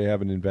to, they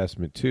have an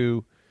investment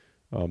too.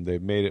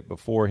 They've made it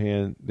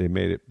beforehand. They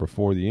made it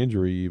before the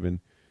injury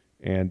even.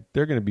 And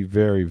they're going to be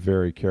very,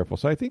 very careful.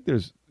 So I think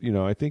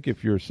I think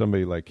if you're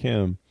somebody like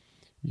him,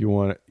 you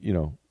want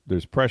to,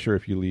 there's pressure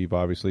if you leave,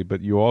 obviously,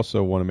 but you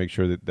also want to make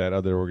sure that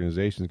other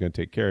organization is going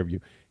to take care of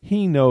you.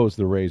 He knows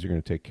the Rays are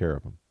going to take care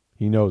of him.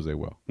 He knows they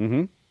will.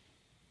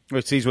 Mm-hmm.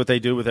 It sees what they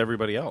do with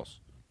everybody else.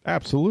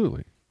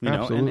 Absolutely.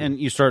 Absolutely. And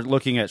you start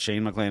looking at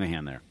Shane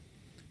McClanahan there.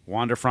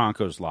 Wander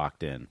Franco's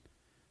locked in.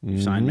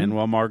 You signed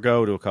Manuel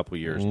Margot to a couple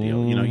years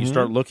deal. You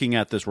start looking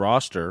at this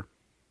roster.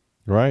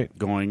 Right.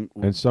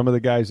 And some of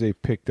the guys they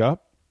picked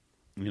up,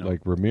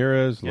 like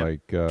Ramirez,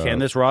 can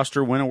this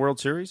roster win a World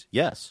Series?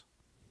 Yes.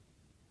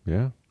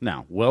 Yeah.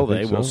 Now, will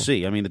they? We'll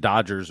see. I mean, the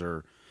Dodgers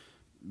are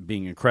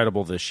being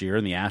incredible this year,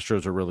 and the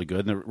Astros are really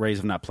good, and the Rays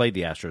have not played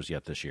the Astros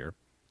yet this year.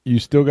 You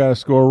still got to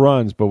score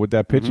runs, but with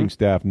that pitching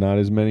staff, not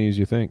as many as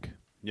you think.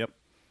 Yep.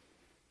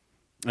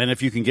 And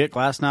if you can get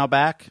Glasnow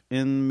back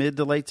in mid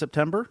to late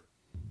September,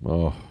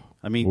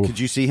 I mean, could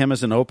you see him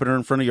as an opener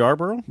in front of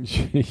Yarborough?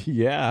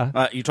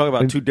 Yeah. You talk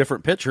about 2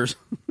 different pitchers.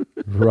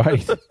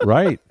 Right.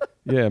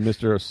 Yeah,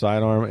 Mr.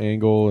 Sidearm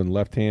angle and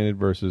left-handed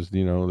versus,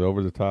 the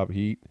over-the-top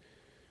heat,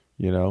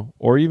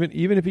 Or even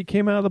if he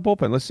came out of the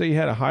bullpen. Let's say you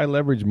had a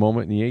high-leverage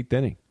moment in the 8th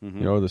inning,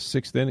 or the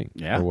 6th inning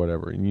or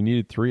whatever, and you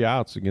needed 3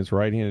 outs against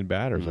right-handed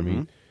batters. I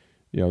mean,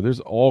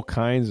 there's all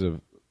kinds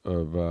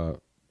of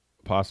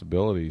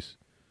possibilities,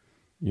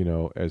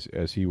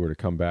 as he were to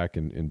come back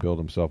and build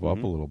himself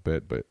up a little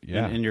bit. But,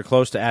 yeah. And you're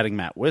close to adding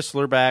Matt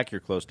Whistler back.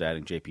 You're close to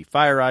adding J.P.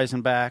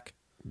 Fireeisen back.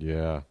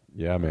 Yeah,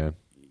 man.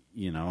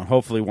 And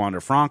hopefully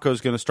Wander Franco is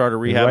going to start a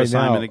rehab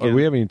assignment again.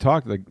 We haven't even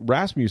talked. Like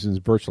Rasmussen's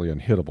virtually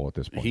unhittable at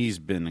this point. He's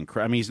been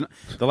incredible. I mean,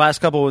 the last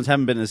couple of ones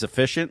haven't been as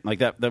efficient. Like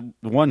the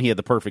one he had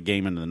the perfect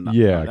game in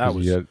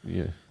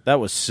the That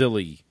was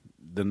silly,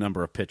 the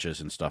number of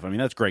pitches and stuff. I mean,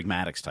 that's Greg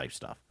Maddux type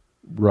stuff.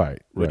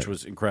 Right. Which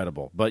was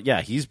incredible. But,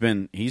 yeah, he's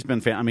been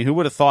I mean, who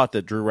would have thought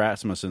that Drew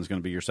Rasmussen's going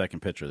to be your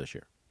second pitcher this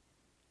year?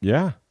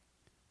 Yeah.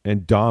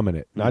 And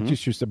dominant. Not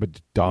just your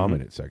but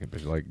dominant second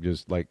pitcher.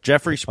 Like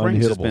Jeffrey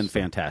Springs has been stuff.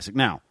 fantastic.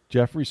 Now,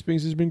 Jeffrey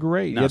Springs has been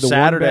great. Now, he had the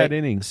Saturday, one bad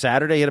inning.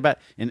 Saturday hit a bat.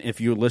 And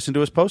if you listen to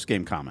his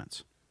post-game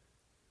comments,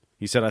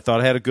 he said, I thought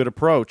I had a good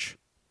approach.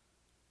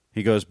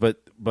 He goes,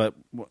 but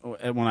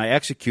when I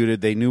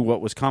executed, they knew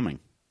what was coming.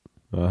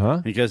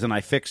 Uh-huh. He goes, and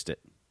I fixed it.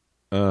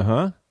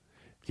 Uh-huh.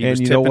 He was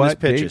tipping his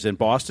pitches, and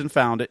Boston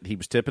found it. He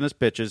was tipping his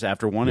pitches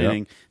after one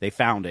inning. They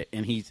found it,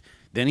 and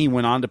then he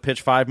went on to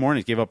pitch 5 more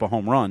innings, gave up a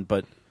home run,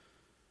 but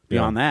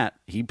beyond that,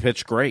 he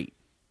pitched great.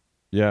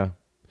 Yeah.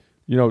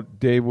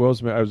 Dave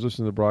Wills, I was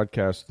listening to the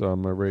broadcast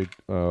on my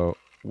radio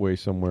way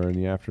somewhere in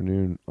the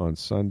afternoon on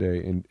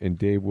Sunday, and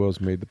Dave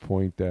Wills made the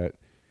point that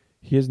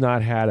he has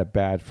not had a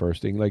bad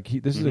first inning. Like,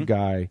 this is a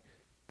guy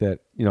that,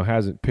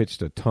 hasn't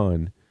pitched a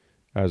ton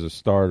as a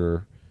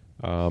starter,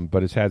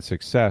 but has had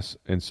success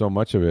in so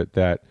much of it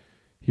that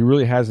he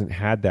really hasn't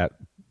had that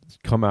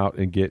come out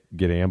and get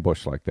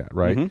ambushed like that,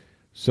 right? Mm-hmm.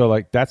 So,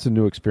 like, that's a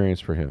new experience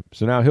for him.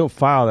 So now he'll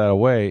file that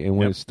away, and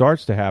when it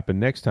starts to happen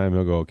next time,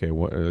 he'll go, okay,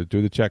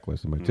 do the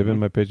checklist. Am I tipping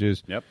my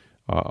pitches? Yep.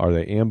 Are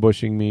they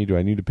ambushing me? Do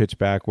I need to pitch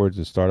backwards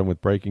and start them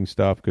with breaking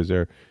stuff? Because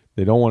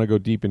they don't want to go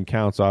deep in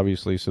counts,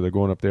 obviously, so they're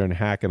going up there and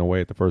hacking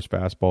away at the first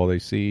fastball they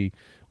see,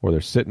 or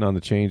they're sitting on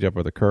the changeup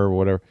or the curve or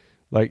whatever.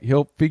 Like,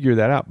 he'll figure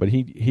that out, but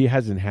he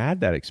hasn't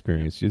had that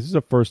experience. This is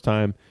the first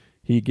time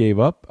he gave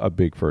up a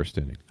big first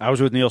inning. I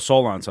was with Neil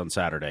Solondz on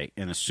Saturday,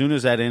 and as soon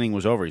as that inning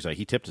was over, he's like,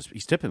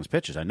 he's tipping his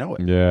pitches. I know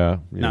it. Yeah.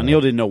 Now,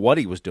 Neil didn't know what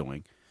he was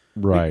doing.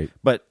 Right.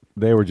 But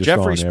they were just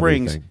Jeffrey on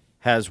Springs everything.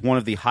 has one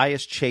of the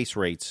highest chase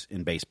rates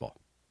in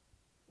baseball.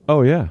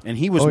 Oh, yeah. And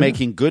he was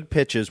making good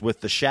pitches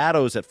with the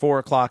shadows at 4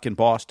 o'clock in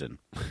Boston.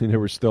 And they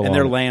were still and on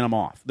they're it. laying them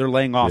off. They're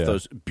laying off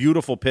those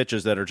beautiful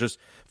pitches that are just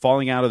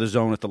falling out of the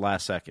zone at the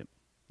last second.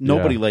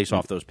 Nobody lays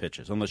off those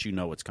pitches unless you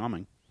know what's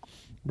coming.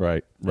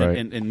 Right.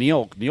 And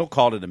Neil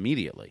called it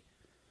immediately.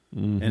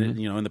 Mm-hmm. And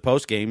in the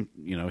post game,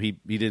 he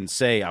didn't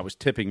say I was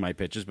tipping my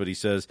pitches, but he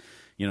says,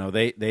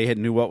 they had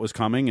knew what was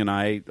coming, and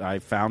I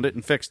found it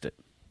and fixed it.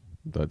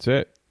 That's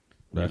it.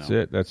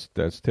 It.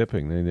 That's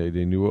tipping.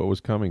 They knew what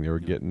was coming. They were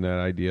getting that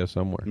idea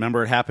somewhere.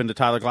 Remember, it happened to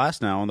Tyler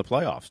Glasnow in the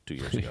playoffs 2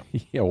 years ago.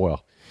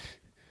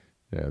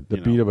 The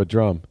beat of a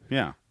drum.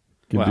 Yeah,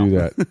 can do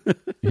that.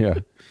 Yeah.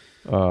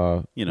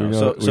 So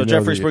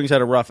Jeffrey Springs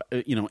had a rough,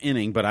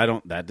 inning,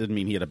 but that didn't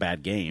mean he had a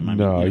bad game. I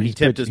mean, he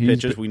tipped his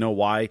pitches. We know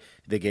why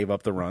they gave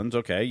up the runs.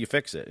 Okay, you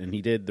fix it, and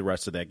he did the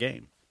rest of that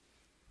game.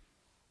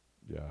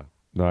 Yeah,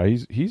 no,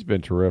 he's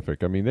been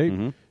terrific. I mean, they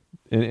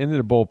and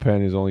the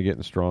bullpen is only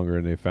getting stronger,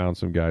 and they found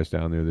some guys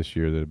down there this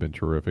year that have been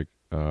terrific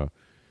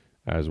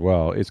as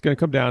well. It's going to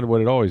come down to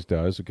what it always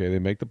does. Okay, they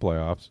make the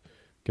playoffs.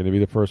 Going to be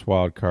the first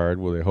wild card.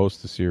 Will they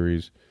host the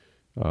series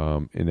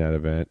in that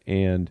event?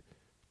 And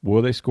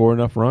will they score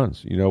enough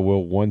runs?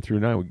 Will 1 through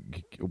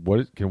 9?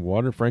 Can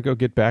Wander Franco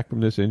get back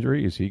from this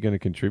injury? Is he going to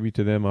contribute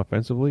to them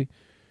offensively?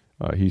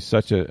 He's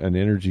such an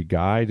energy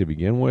guy to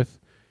begin with.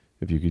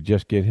 If you could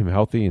just get him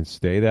healthy and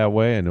stay that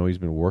way, I know he's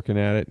been working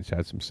at it. He's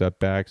had some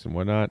setbacks and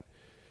whatnot.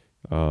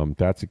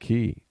 That's a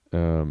key,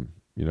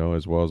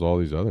 as well as all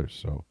these others.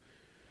 So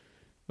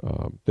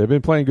they've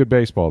been playing good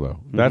baseball, though.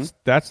 Mm-hmm.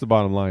 That's the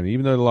bottom line.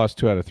 Even though they lost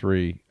 2 out of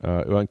 3,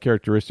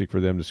 uncharacteristic for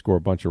them to score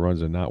a bunch of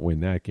runs and not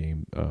win that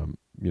game.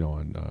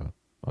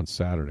 On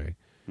Saturday,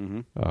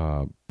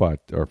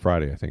 or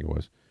Friday, I think it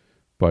was,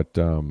 but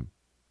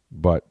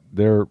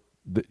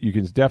you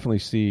can definitely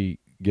see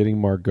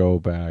getting Margot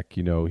back.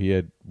 He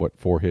had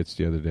 4 hits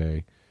the other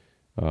day.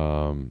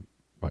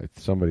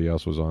 Somebody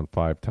else was on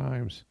 5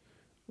 times.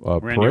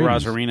 Randy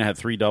Rosarina had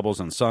 3 doubles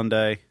on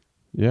Sunday.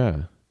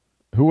 Yeah,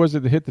 who was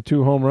it that hit the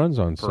 2 home runs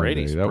on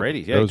Paredes. Sunday?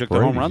 Paredes. Yeah, he took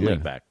the home run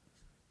lead back.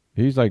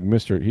 He's like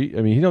Mr.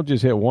 He don't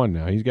just hit 1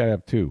 now. He's got to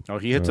have 2. Oh,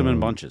 he hits them in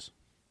bunches.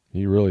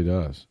 He really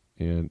does.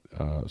 And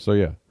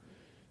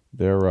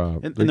they're getting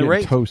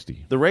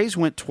toasty. The Rays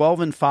went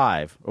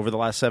 12-5 over the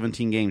last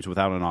 17 games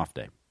without an off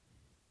day.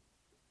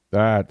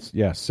 That's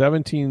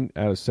 17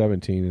 out of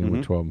 17 and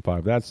went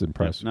 12-5. That's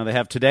impressive. Now they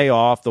have today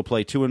off. They'll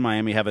play 2 in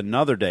Miami. Have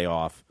another day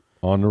off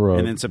on the road,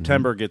 and then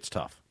September gets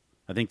tough.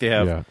 I think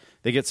they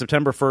get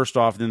September 1st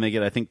off. Then they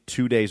get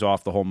 2 days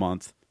off the whole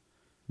month,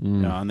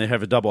 and they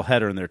have a double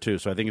header in there too.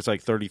 So I think it's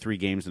like 33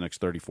 games the next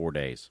 34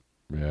 days.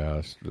 Yeah,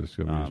 it's going to be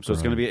so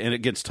it's going to be, and it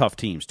gets tough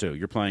teams too.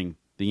 You're playing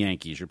the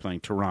Yankees, you're playing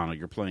Toronto,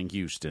 you're playing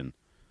Houston.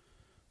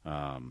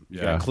 You've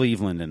got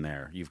Cleveland in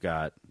there. You've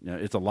got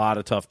it's a lot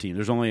of tough teams.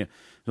 There's only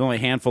a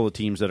handful of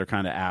teams that are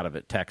kind of out of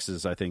it.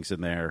 Texas, I think, is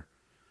in there.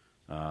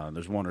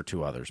 There's 1 or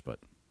 2 others, but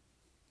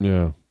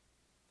no,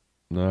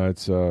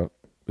 it's going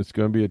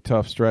to be a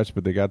tough stretch.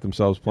 But they got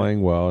themselves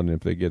playing well, and if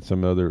they get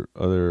some other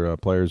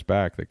players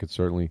back, that could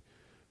certainly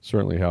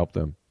help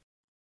them.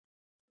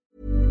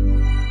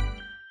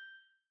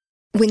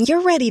 When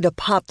you're ready to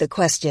pop the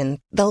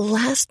question, the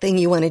last thing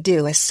you want to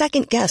do is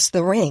second-guess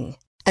the ring.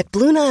 At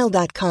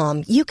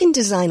BlueNile.com, you can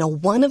design a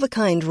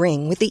one-of-a-kind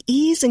ring with the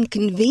ease and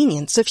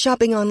convenience of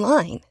shopping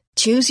online.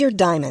 Choose your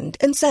diamond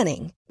and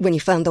setting. When you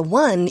find the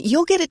one,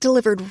 you'll get it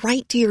delivered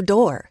right to your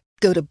door.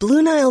 Go to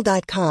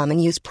BlueNile.com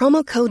and use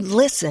promo code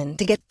LISTEN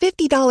to get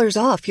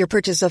 $50 off your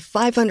purchase of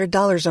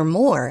 $500 or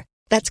more.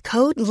 That's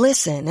code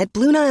LISTEN at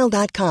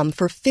BlueNile.com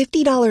for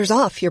 $50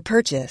 off your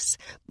purchase.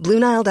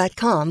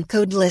 BlueNile.com,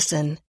 code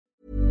LISTEN.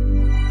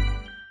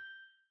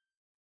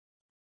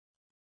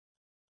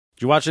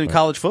 Did you watch any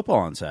college football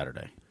on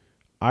Saturday?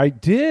 I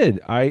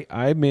did.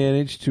 I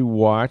managed to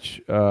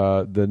watch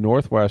the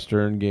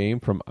Northwestern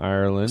game from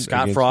Ireland.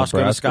 Scott against Frost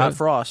going to Nebraska. Scott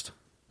Frost.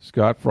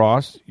 Scott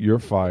Frost, you're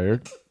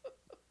fired.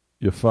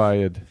 You're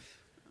fired.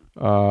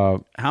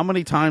 How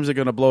many times are they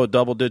going to blow a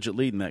double-digit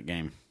lead in that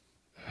game?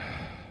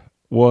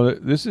 Well,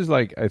 this is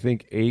like, I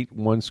think, 8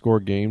 one-score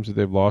games that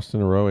they've lost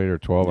in a row, 8 or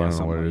 12. Yeah, I don't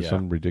know what it is, yeah.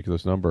 some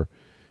ridiculous number.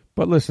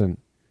 But listen,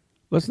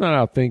 let's not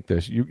outthink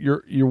this.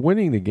 You're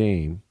winning the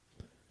game.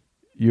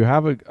 You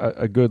have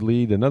a good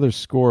lead. Another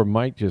score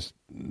might just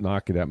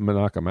knock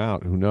them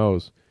out. Who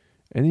knows?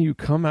 And then you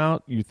come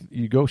out,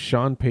 you go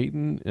Sean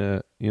Payton,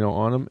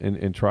 on them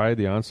and try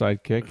the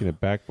onside kick, and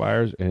it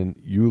backfires, and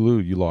you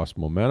lose. You lost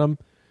momentum.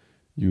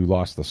 You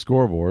lost the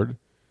scoreboard.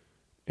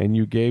 And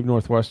you gave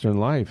Northwestern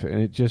life, and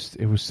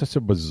it was such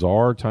a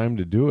bizarre time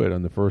to do it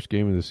on the first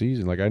game of the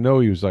season. Like, I know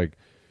he was like,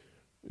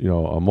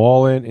 I'm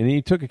all in, and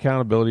he took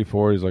accountability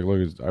for it. He's like,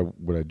 look,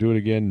 would I do it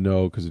again?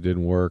 No, because it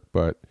didn't work,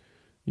 but,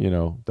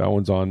 that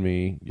one's on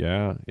me.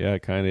 Yeah,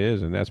 it kind of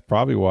is, and that's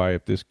probably why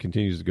if this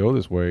continues to go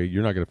this way,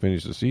 you're not going to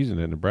finish the season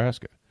in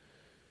Nebraska.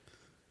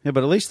 Yeah,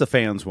 but at least the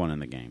fans won in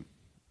the game.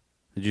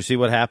 Did you see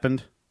what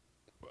happened?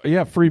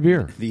 Yeah, free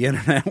beer. The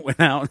internet went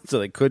out, so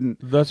they couldn't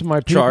That's my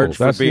people. charge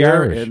for That's the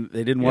beer, Irish. and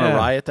they didn't want a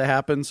riot to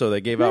happen, so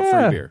they gave out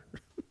Yeah. free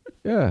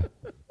beer.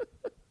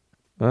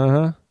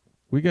 Yeah.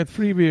 We got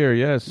free beer,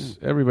 yes.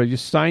 Everybody,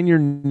 just sign your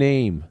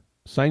name.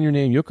 Sign your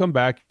name. You'll come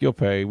back. You'll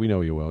pay. We know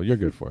you will. You're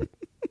good for it.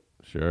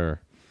 Sure.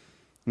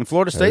 And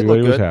Florida State Everybody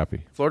looked was good.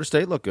 happy. Florida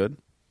State looked good.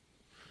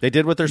 They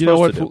did what they're You know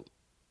supposed what?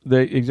 to do.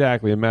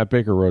 Exactly, and Matt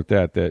Baker wrote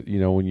that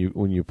when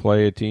you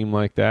play a team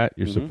like that,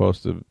 you're Mm-hmm.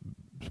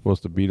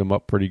 supposed to beat them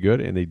up pretty good,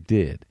 and they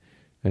did.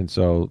 And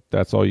so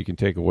that's all you can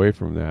take away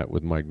from that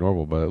with Mike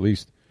Norvell. But at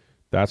least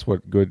that's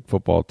what good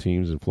football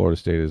teams in Florida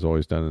State has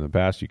always done in the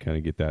past. You kind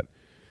of get that,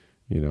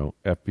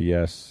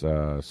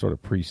 FBS sort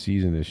of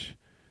preseason-ish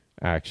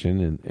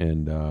action,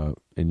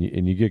 and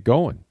you get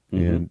going,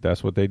 and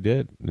that's what they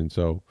did. And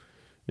so,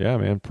 yeah,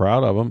 man,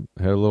 proud of them.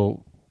 Had a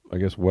little, I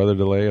guess, weather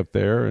delay up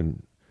there,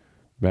 and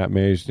Matt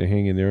managed to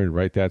hang in there and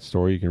write that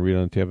story. You can read it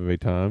on Tampa Bay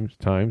Times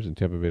and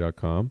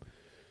TampaBay.com.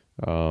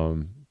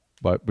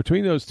 But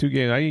between those two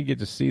games, I didn't get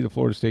to see the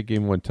Florida State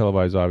game, one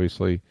televised,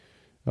 obviously,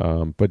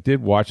 but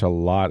did watch a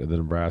lot of the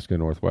Nebraska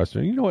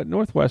Northwestern. You know what?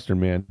 Northwestern,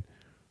 man,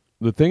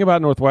 the thing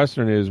about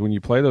Northwestern is when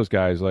you play those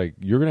guys, like,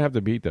 you're going to have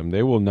to beat them.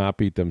 They will not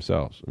beat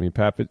themselves. I mean,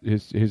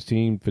 his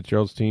team,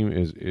 Fitzgerald's team,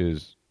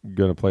 is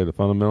going to play the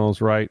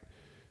fundamentals right.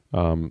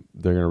 They're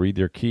going to read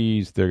their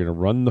keys. They're going to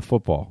run the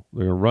football.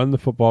 They're going to run the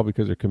football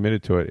because they're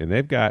committed to it. And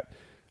they've got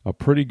a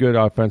pretty good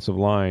offensive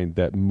line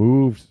that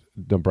moved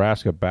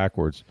Nebraska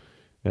backwards.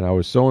 And I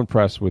was so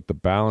impressed with the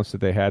balance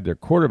that they had. Their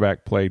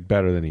quarterback played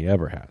better than he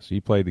ever has. He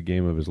played the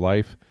game of his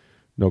life,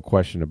 no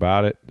question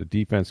about it. The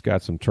defense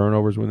got some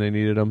turnovers when they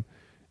needed them.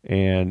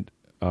 And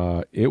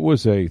it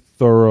was a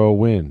thorough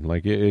win.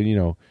 Like,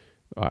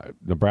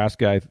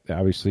 Nebraska,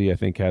 obviously, I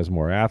think, has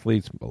more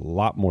athletes, a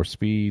lot more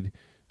speed.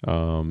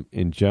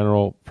 In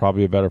general,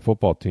 probably a better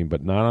football team,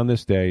 but not on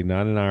this day,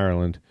 not in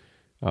Ireland.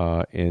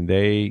 And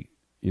they,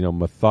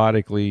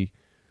 methodically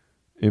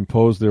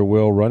imposed their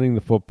will, running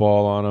the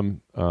football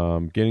on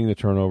them, getting the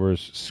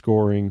turnovers,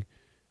 scoring,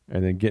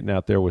 and then getting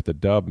out there with the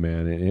dub,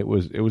 man. And it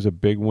was a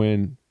big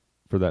win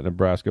for that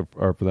Nebraska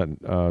or for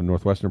that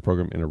Northwestern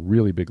program, and a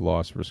really big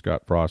loss for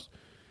Scott Frost.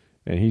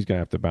 And he's going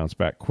to have to bounce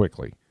back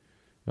quickly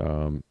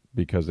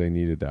because they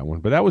needed that one.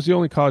 But that was the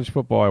only college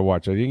football I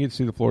watched. I didn't get to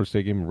see the Florida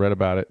State game. Read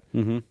about it.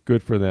 Mm-hmm.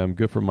 Good for them.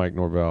 Good for Mike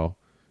Norvell.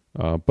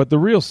 But the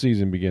real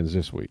season begins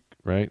this week,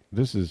 right?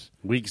 This is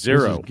week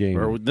 0. Game.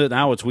 Or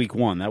now it's week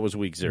 1. That was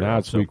week 0. Now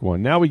it's week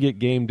 1. Now we get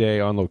game day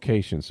on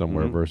location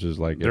somewhere versus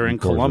like they're in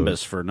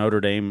Columbus for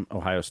Notre Dame,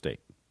 Ohio State.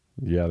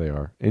 Yeah, they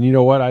are. And you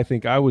know what? I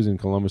think I was in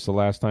Columbus the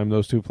last time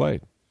those two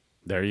played.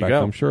 There you go.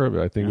 go. I'm sure of it.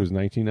 I think it was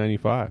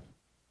 1995.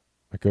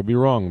 I could be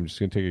wrong. I'm just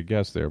going to take a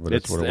guess there, but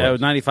that's what it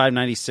was. 95,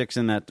 96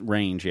 in that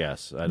range,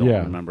 yes. I don't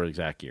remember the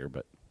exact year,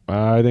 but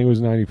I think it was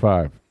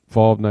 95.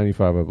 Fall of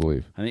 95, I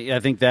believe. I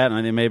think that,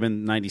 and it may have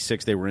been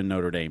 96. They were in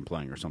Notre Dame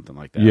playing or something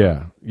like that.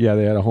 Yeah,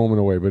 they had a home and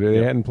away, but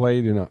they hadn't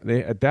played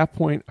at that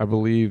point, I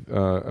believe,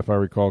 if I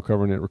recall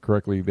covering it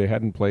correctly, they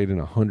hadn't played in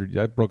 100.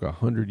 That broke a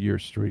 100-year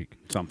streak.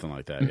 Something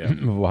like that, yeah.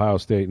 Of Ohio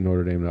State and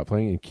Notre Dame not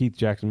playing. And Keith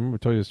Jackson, remember I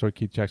told you the story?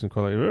 Keith Jackson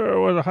called what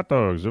are the hot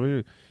dogs?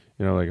 Like,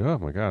 oh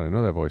my God, I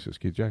know that voice. It's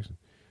Keith Jackson.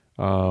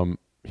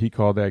 He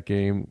called that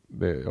game.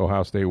 The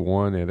Ohio State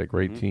won. They had a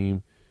great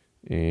team.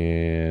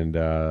 And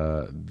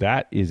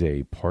that is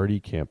a party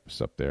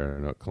campus up there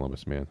in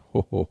Columbus, man.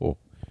 Ho, ho, ho.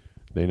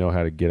 They know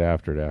how to get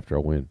after it after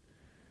a win.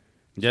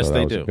 Yes, So that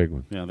they was a do. big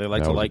one. Yeah, they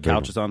like That to was a light big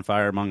couches on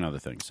fire, among other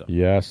things. So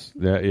Yes,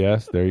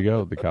 yes, there you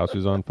go. The couch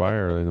is on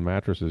fire and the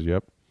mattresses.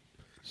 Yep,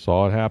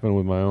 saw it happen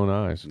with my own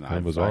eyes. Kind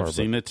of bizarre. I've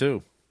seen it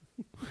too.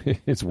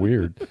 It's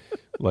weird.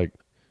 Like,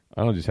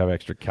 I don't just have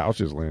extra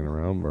couches laying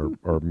around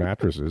or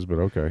mattresses, but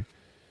okay,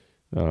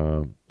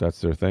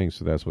 that's their thing.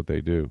 So that's what they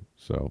do.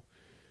 So,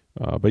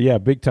 but yeah,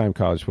 big time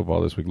college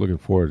football this week. Looking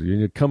forward.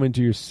 You come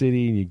into your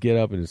city and you get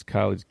up and it's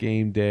college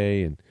game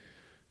day, and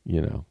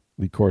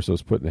Lee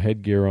Corso's putting the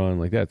headgear on.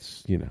 Like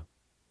that's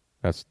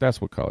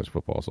what college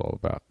football is all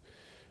about.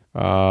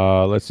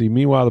 Let's see.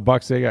 Meanwhile, the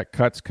Bucs, they got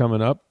cuts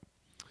coming up,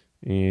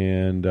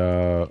 and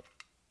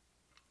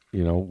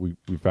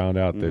we found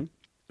out that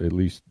at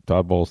least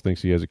Todd Bowles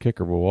thinks he has a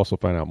kicker. But we'll also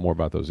find out more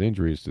about those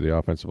injuries to the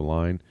offensive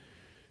line.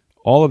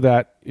 All of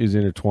that is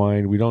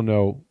intertwined. We don't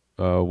know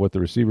what the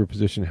receiver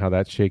position, how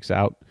that shakes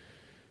out.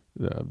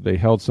 They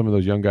held some of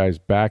those young guys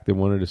back. They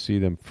wanted to see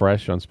them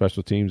fresh on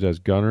special teams as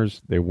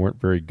gunners. They weren't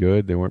very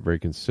good. They weren't very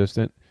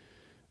consistent.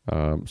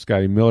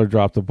 Scotty Miller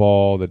dropped the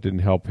ball. That didn't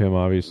help him,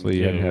 obviously.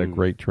 He hadn't had a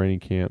great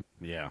training camp.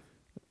 Yeah.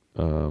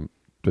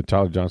 But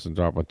Tyler Johnson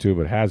dropped one too,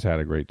 but has had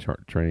a great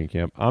training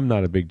camp. I'm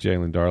not a big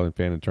Jalen Darling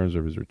fan in terms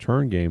of his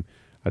return game.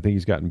 I think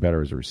he's gotten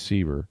better as a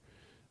receiver.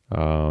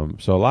 So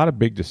a lot of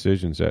big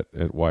decisions at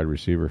wide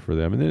receiver for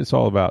them. And then it's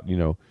all about,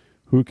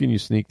 who can you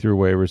sneak through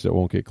waivers that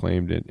won't get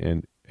claimed,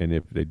 and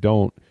if they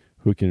don't,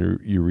 who can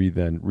you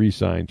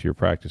re-sign to your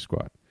practice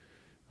squad?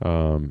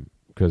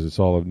 Because it's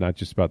all not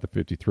just about the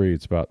 53.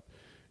 It's about,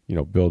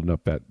 building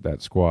up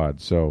that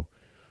squad. So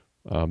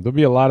there'll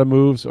be a lot of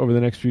moves over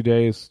the next few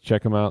days.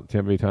 Check them out,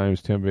 Tampa Bay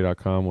Times,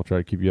 TampaBay.com. We'll try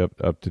to keep you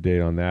up to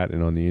date on that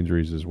and on the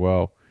injuries as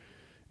well.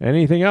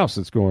 Anything else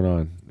that's going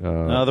on?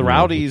 The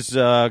Rowdies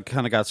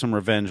kind of got some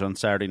revenge on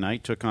Saturday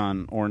night. Took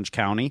on Orange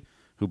County,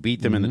 who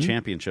beat them in the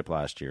championship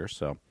last year.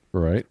 So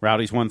right,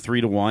 Rowdies won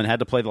 3-1. Had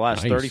to play the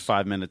last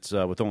 35 minutes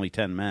with only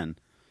 10 men,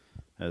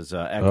 as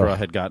Ekra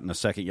had gotten a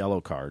second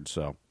yellow card.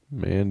 So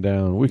man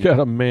down. We got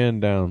a man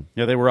down.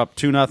 Yeah, they were up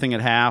 2-0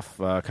 at half,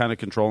 kind of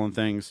controlling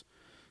things.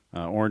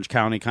 Orange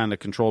County kind of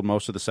controlled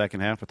most of the second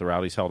half, but the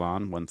Rowdies held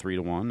on, won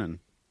 3-1,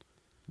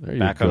 and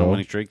back on a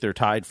winning streak. They're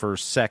tied for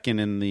second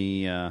in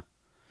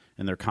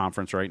their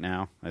conference right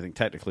now. I think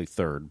technically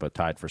third, but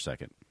tied for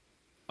second.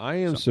 I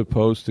am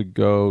supposed to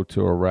go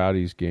to a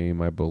Rowdies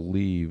game, I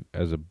believe,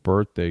 as a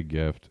birthday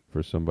gift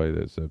for somebody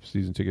that's a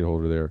season ticket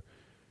holder there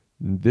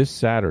this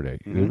Saturday.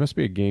 There must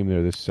be a game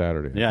there this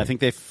Saturday. Yeah, I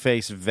think they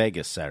face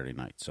Vegas Saturday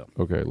night. So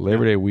okay,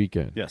 Labor Day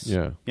weekend. Yes.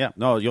 Yeah.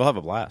 No, you'll have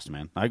a blast,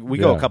 man. We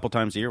go a couple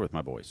times a year with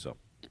my boys. So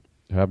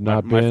have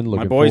not been.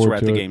 My boys were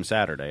at the game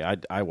Saturday.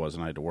 I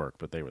wasn't. I had to work,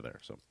 but they were there.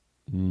 So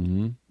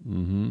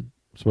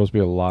supposed to be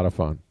a lot of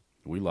fun.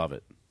 We love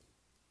it.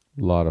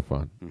 A lot of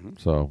fun.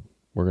 So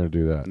we're going to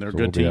do that. And they're a so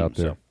good we'll be team. out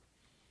there. So.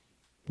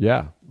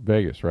 Yeah,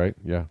 Vegas, right?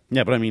 Yeah.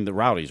 Yeah, but I mean the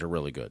Rowdies are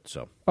really good.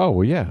 So. Oh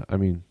well, yeah. I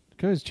mean,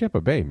 because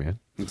Tampa Bay, man.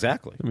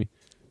 Exactly. I mean,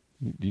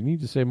 you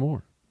need to say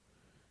more.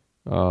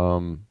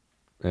 And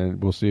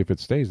we'll see if it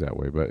stays that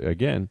way. But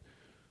again,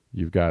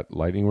 you've got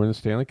Lightning were in the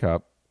Stanley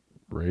Cup.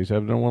 Rays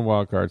have done one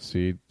wild card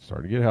seed,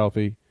 starting to get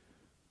healthy.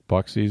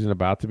 Buck season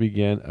about to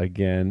begin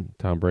again.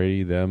 Tom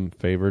Brady, them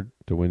favored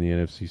to win the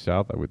NFC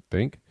South, I would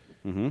think.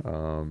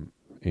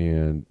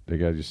 And they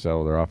got to just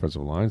settle their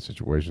offensive line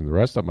situation. The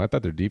rest of them, I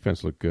thought their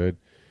defense looked good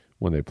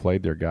when they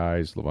played their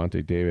guys.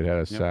 Levante David had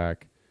a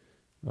sack.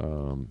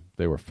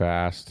 They were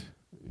fast.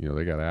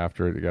 They got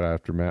after it. They got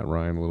after Matt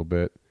Ryan a little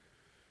bit.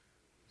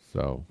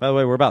 So, by the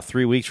way, we're about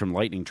 3 weeks from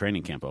Lightning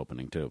training camp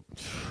opening too.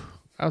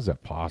 How's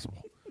that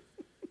possible?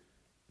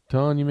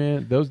 Telling you,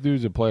 man, those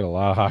dudes have played a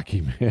lot of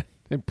hockey, man.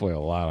 They play a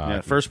lot of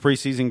hockey. First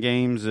preseason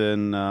games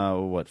in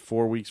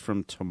 4 weeks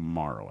from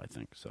tomorrow, I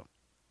think. So,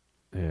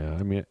 yeah,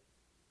 I mean,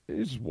 I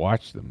just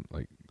watched them.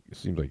 Like it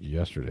seems like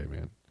yesterday,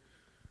 man.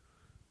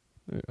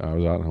 I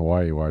was out in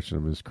Hawaii watching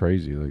them. It's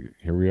crazy. Like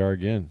here we are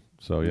again.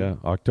 So yeah,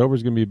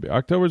 October's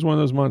one of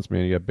those months,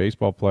 man. You got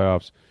baseball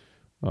playoffs.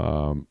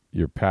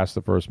 You're past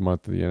the first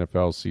month of the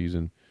NFL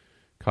season.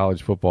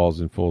 College football's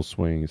in full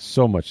swing. It's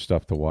so much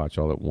stuff to watch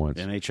all at once.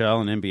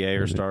 NHL and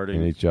NBA are starting.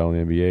 NHL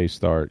and NBA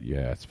start.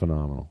 Yeah, it's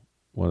phenomenal.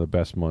 One of the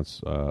best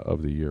months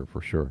of the year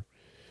for sure.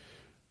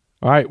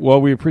 All right. Well,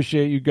 we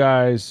appreciate you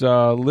guys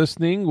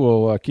listening.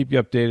 We'll keep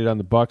you updated on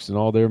the Bucs and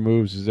all their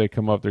moves as they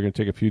come up. They're going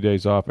to take a few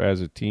days off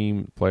as a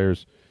team.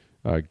 Players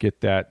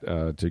get that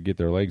to get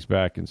their legs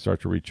back and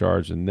start to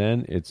recharge. And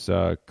then it's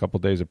a couple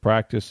days of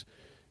practice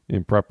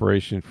in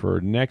preparation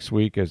for next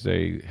week as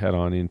they head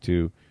on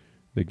into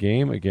the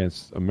game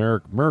against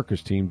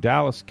America's team,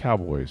 Dallas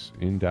Cowboys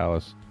in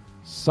Dallas.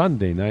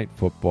 Sunday Night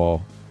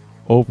Football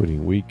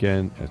opening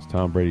weekend. As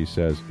Tom Brady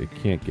says, it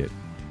can't get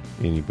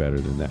any better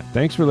than that.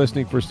 Thanks for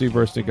listening. For Steve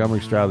Burstick, I'm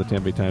Rick Stroud of the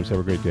Tampa Bay Times. Have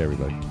a great day,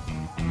 everybody.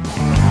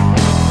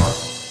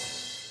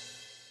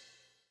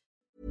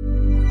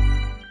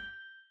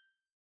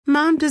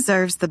 Mom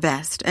deserves the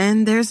best,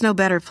 and there's no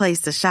better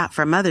place to shop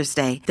for Mother's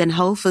Day than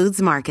Whole Foods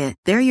Market.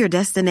 They're your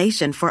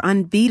destination for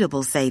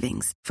unbeatable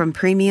savings, from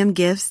premium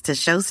gifts to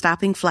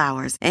show-stopping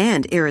flowers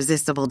and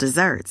irresistible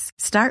desserts.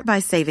 Start by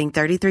saving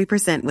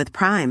 33% with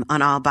Prime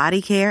on all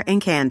body care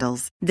and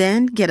candles.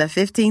 Then get a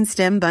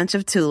 15-stem bunch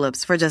of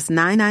tulips for just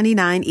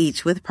 $9.99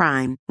 each with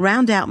Prime.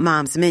 Round out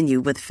Mom's menu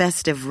with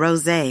festive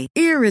rosé,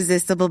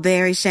 irresistible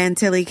berry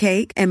chantilly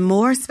cake, and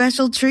more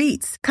special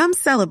treats. Come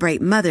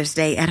celebrate Mother's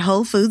Day at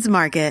Whole Foods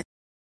Market.